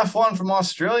 And F1 from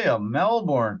Australia,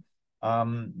 Melbourne.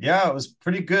 Yeah, it was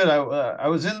pretty good. I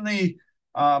was in the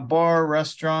bar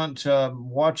restaurant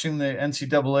watching the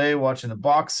NCAA, watching the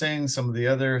boxing, some of the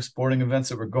other sporting events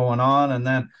that were going on, and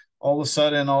then all of a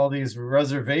sudden, all these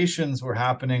reservations were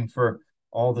happening for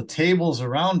all the tables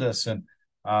around us, and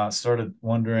started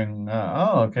wondering,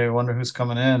 oh, okay, I wonder who's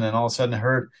coming in, and all of a sudden, I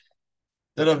heard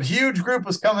that a huge group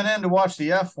was coming in to watch the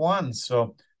F1.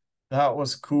 So that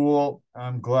was cool.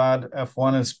 I'm glad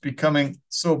F1 is becoming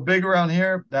so big around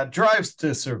here. That Drives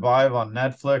to Survive on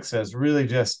Netflix has really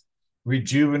just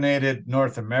rejuvenated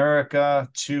North America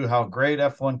to how great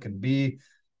F1 can be.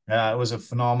 It was a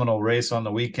phenomenal race on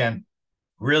the weekend.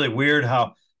 Really weird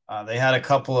how they had a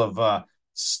couple of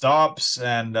stops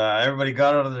and everybody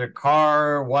got out of their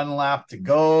car, one lap to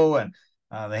go, and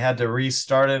they had to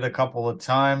restart it a couple of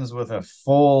times with a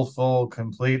full,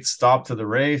 complete stop to the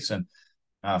race. And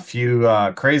a few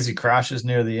crazy crashes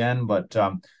near the end, but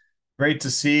great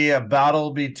to see a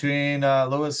battle between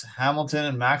Lewis Hamilton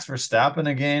and Max Verstappen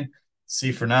again.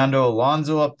 See Fernando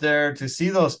Alonso up there. To see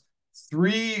those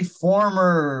three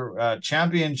former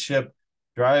championship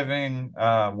driving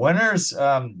winners,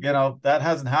 that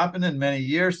hasn't happened in many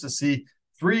years. To see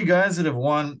three guys that have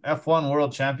won F1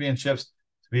 World Championships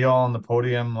to be all on the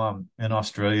podium in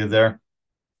Australia there.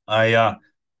 I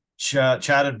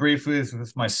chatted briefly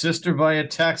with my sister via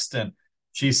text, and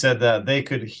she said that they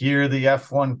could hear the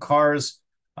F1 cars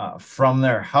from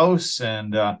their house,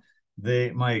 and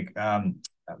my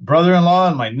brother-in-law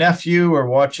and my nephew were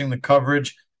watching the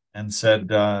coverage and said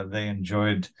they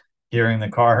enjoyed hearing the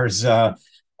cars down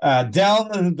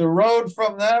the road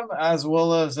from them, as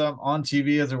well as on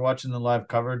TV as they're watching the live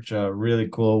coverage. Really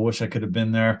cool. Wish I could have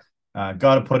been there.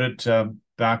 Got to put it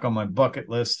back on my bucket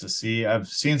list to see. I've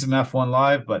seen some F1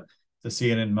 live, but to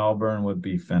see it in Melbourne would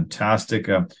be fantastic.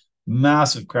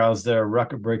 Massive crowds there,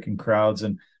 record-breaking crowds.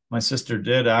 And my sister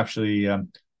did actually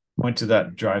went to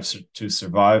that Drive to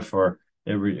Survive for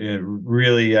it,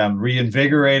 really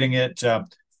reinvigorating it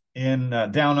in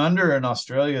down under in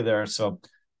Australia there. So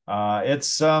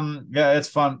it's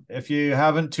fun. If you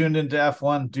haven't tuned into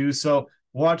F1, do so.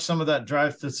 Watch some of that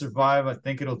Drive to Survive. I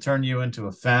think it'll turn you into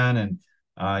a fan, and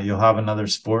you'll have another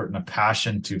sport and a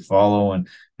passion to follow and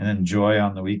enjoy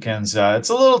on the weekends. It's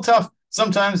a little tough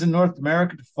sometimes in North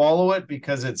America to follow it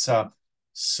because it's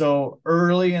so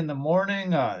early in the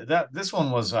morning. This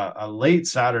one was a late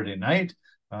Saturday night,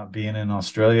 being in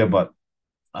Australia, but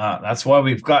that's why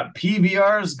we've got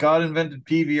PVRs. God invented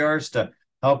PVRs to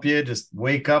help you just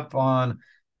wake up on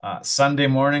Sunday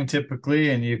morning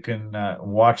typically, and you can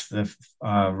watch the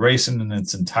racing in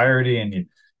its entirety, and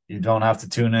you don't have to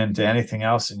tune in to anything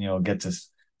else, and you'll get to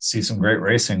see some great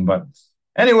racing. But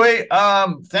anyway,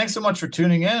 thanks so much for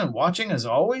tuning in and watching as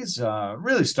always.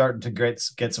 Really starting to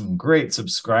get some great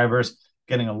subscribers,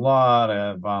 getting a lot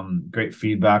of great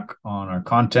feedback on our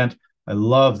content. I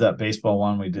love that baseball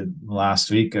one we did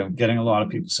last week. Getting a lot of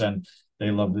people saying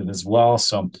they loved it as well.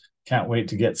 So can't wait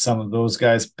to get some of those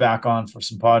guys back on for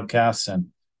some podcasts.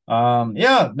 And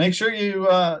yeah, make sure you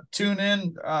tune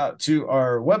in to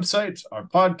our website, our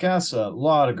podcast. A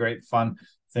lot of great fun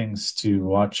things to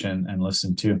watch and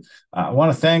listen to. I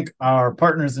want to thank our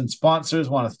partners and sponsors.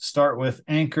 I want to start with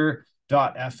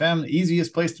Anchor.fm, the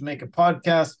easiest place to make a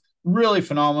podcast. really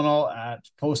phenomenal at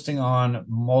posting on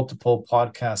multiple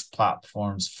podcast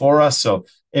platforms for us. So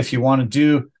if you want to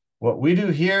do what we do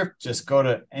here, just go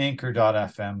to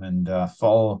anchor.fm and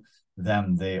follow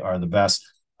them. They are the best.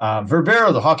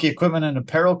 Verbero, the hockey equipment and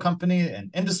apparel company,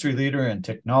 an industry leader in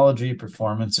technology,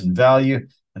 performance, and value.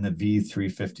 And the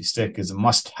V350 stick is a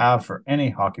must-have for any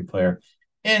hockey player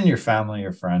in your family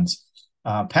or friends.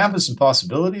 Pampas and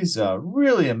Possibilities,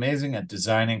 really amazing at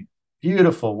designing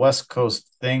beautiful West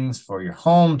Coast things for your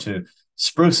home to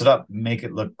spruce it up, make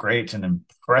it look great, and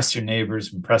impress your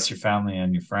neighbors, impress your family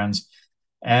and your friends.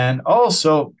 And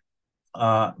also,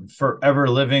 Forever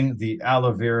Living, the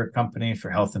aloe vera company for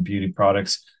health and beauty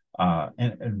products.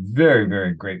 And very,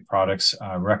 very great products.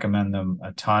 Recommend them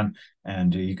a ton.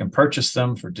 And you can purchase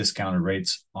them for discounted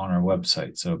rates on our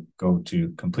website. So go to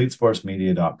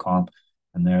completesportsmedia.com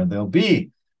and there they'll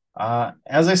be.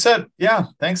 As I said, yeah,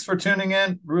 thanks for tuning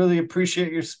in. Really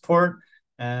appreciate your support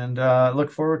and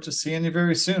look forward to seeing you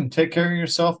very soon. Take care of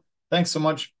yourself. Thanks so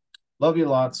much. Love you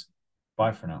lots.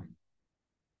 Bye for now.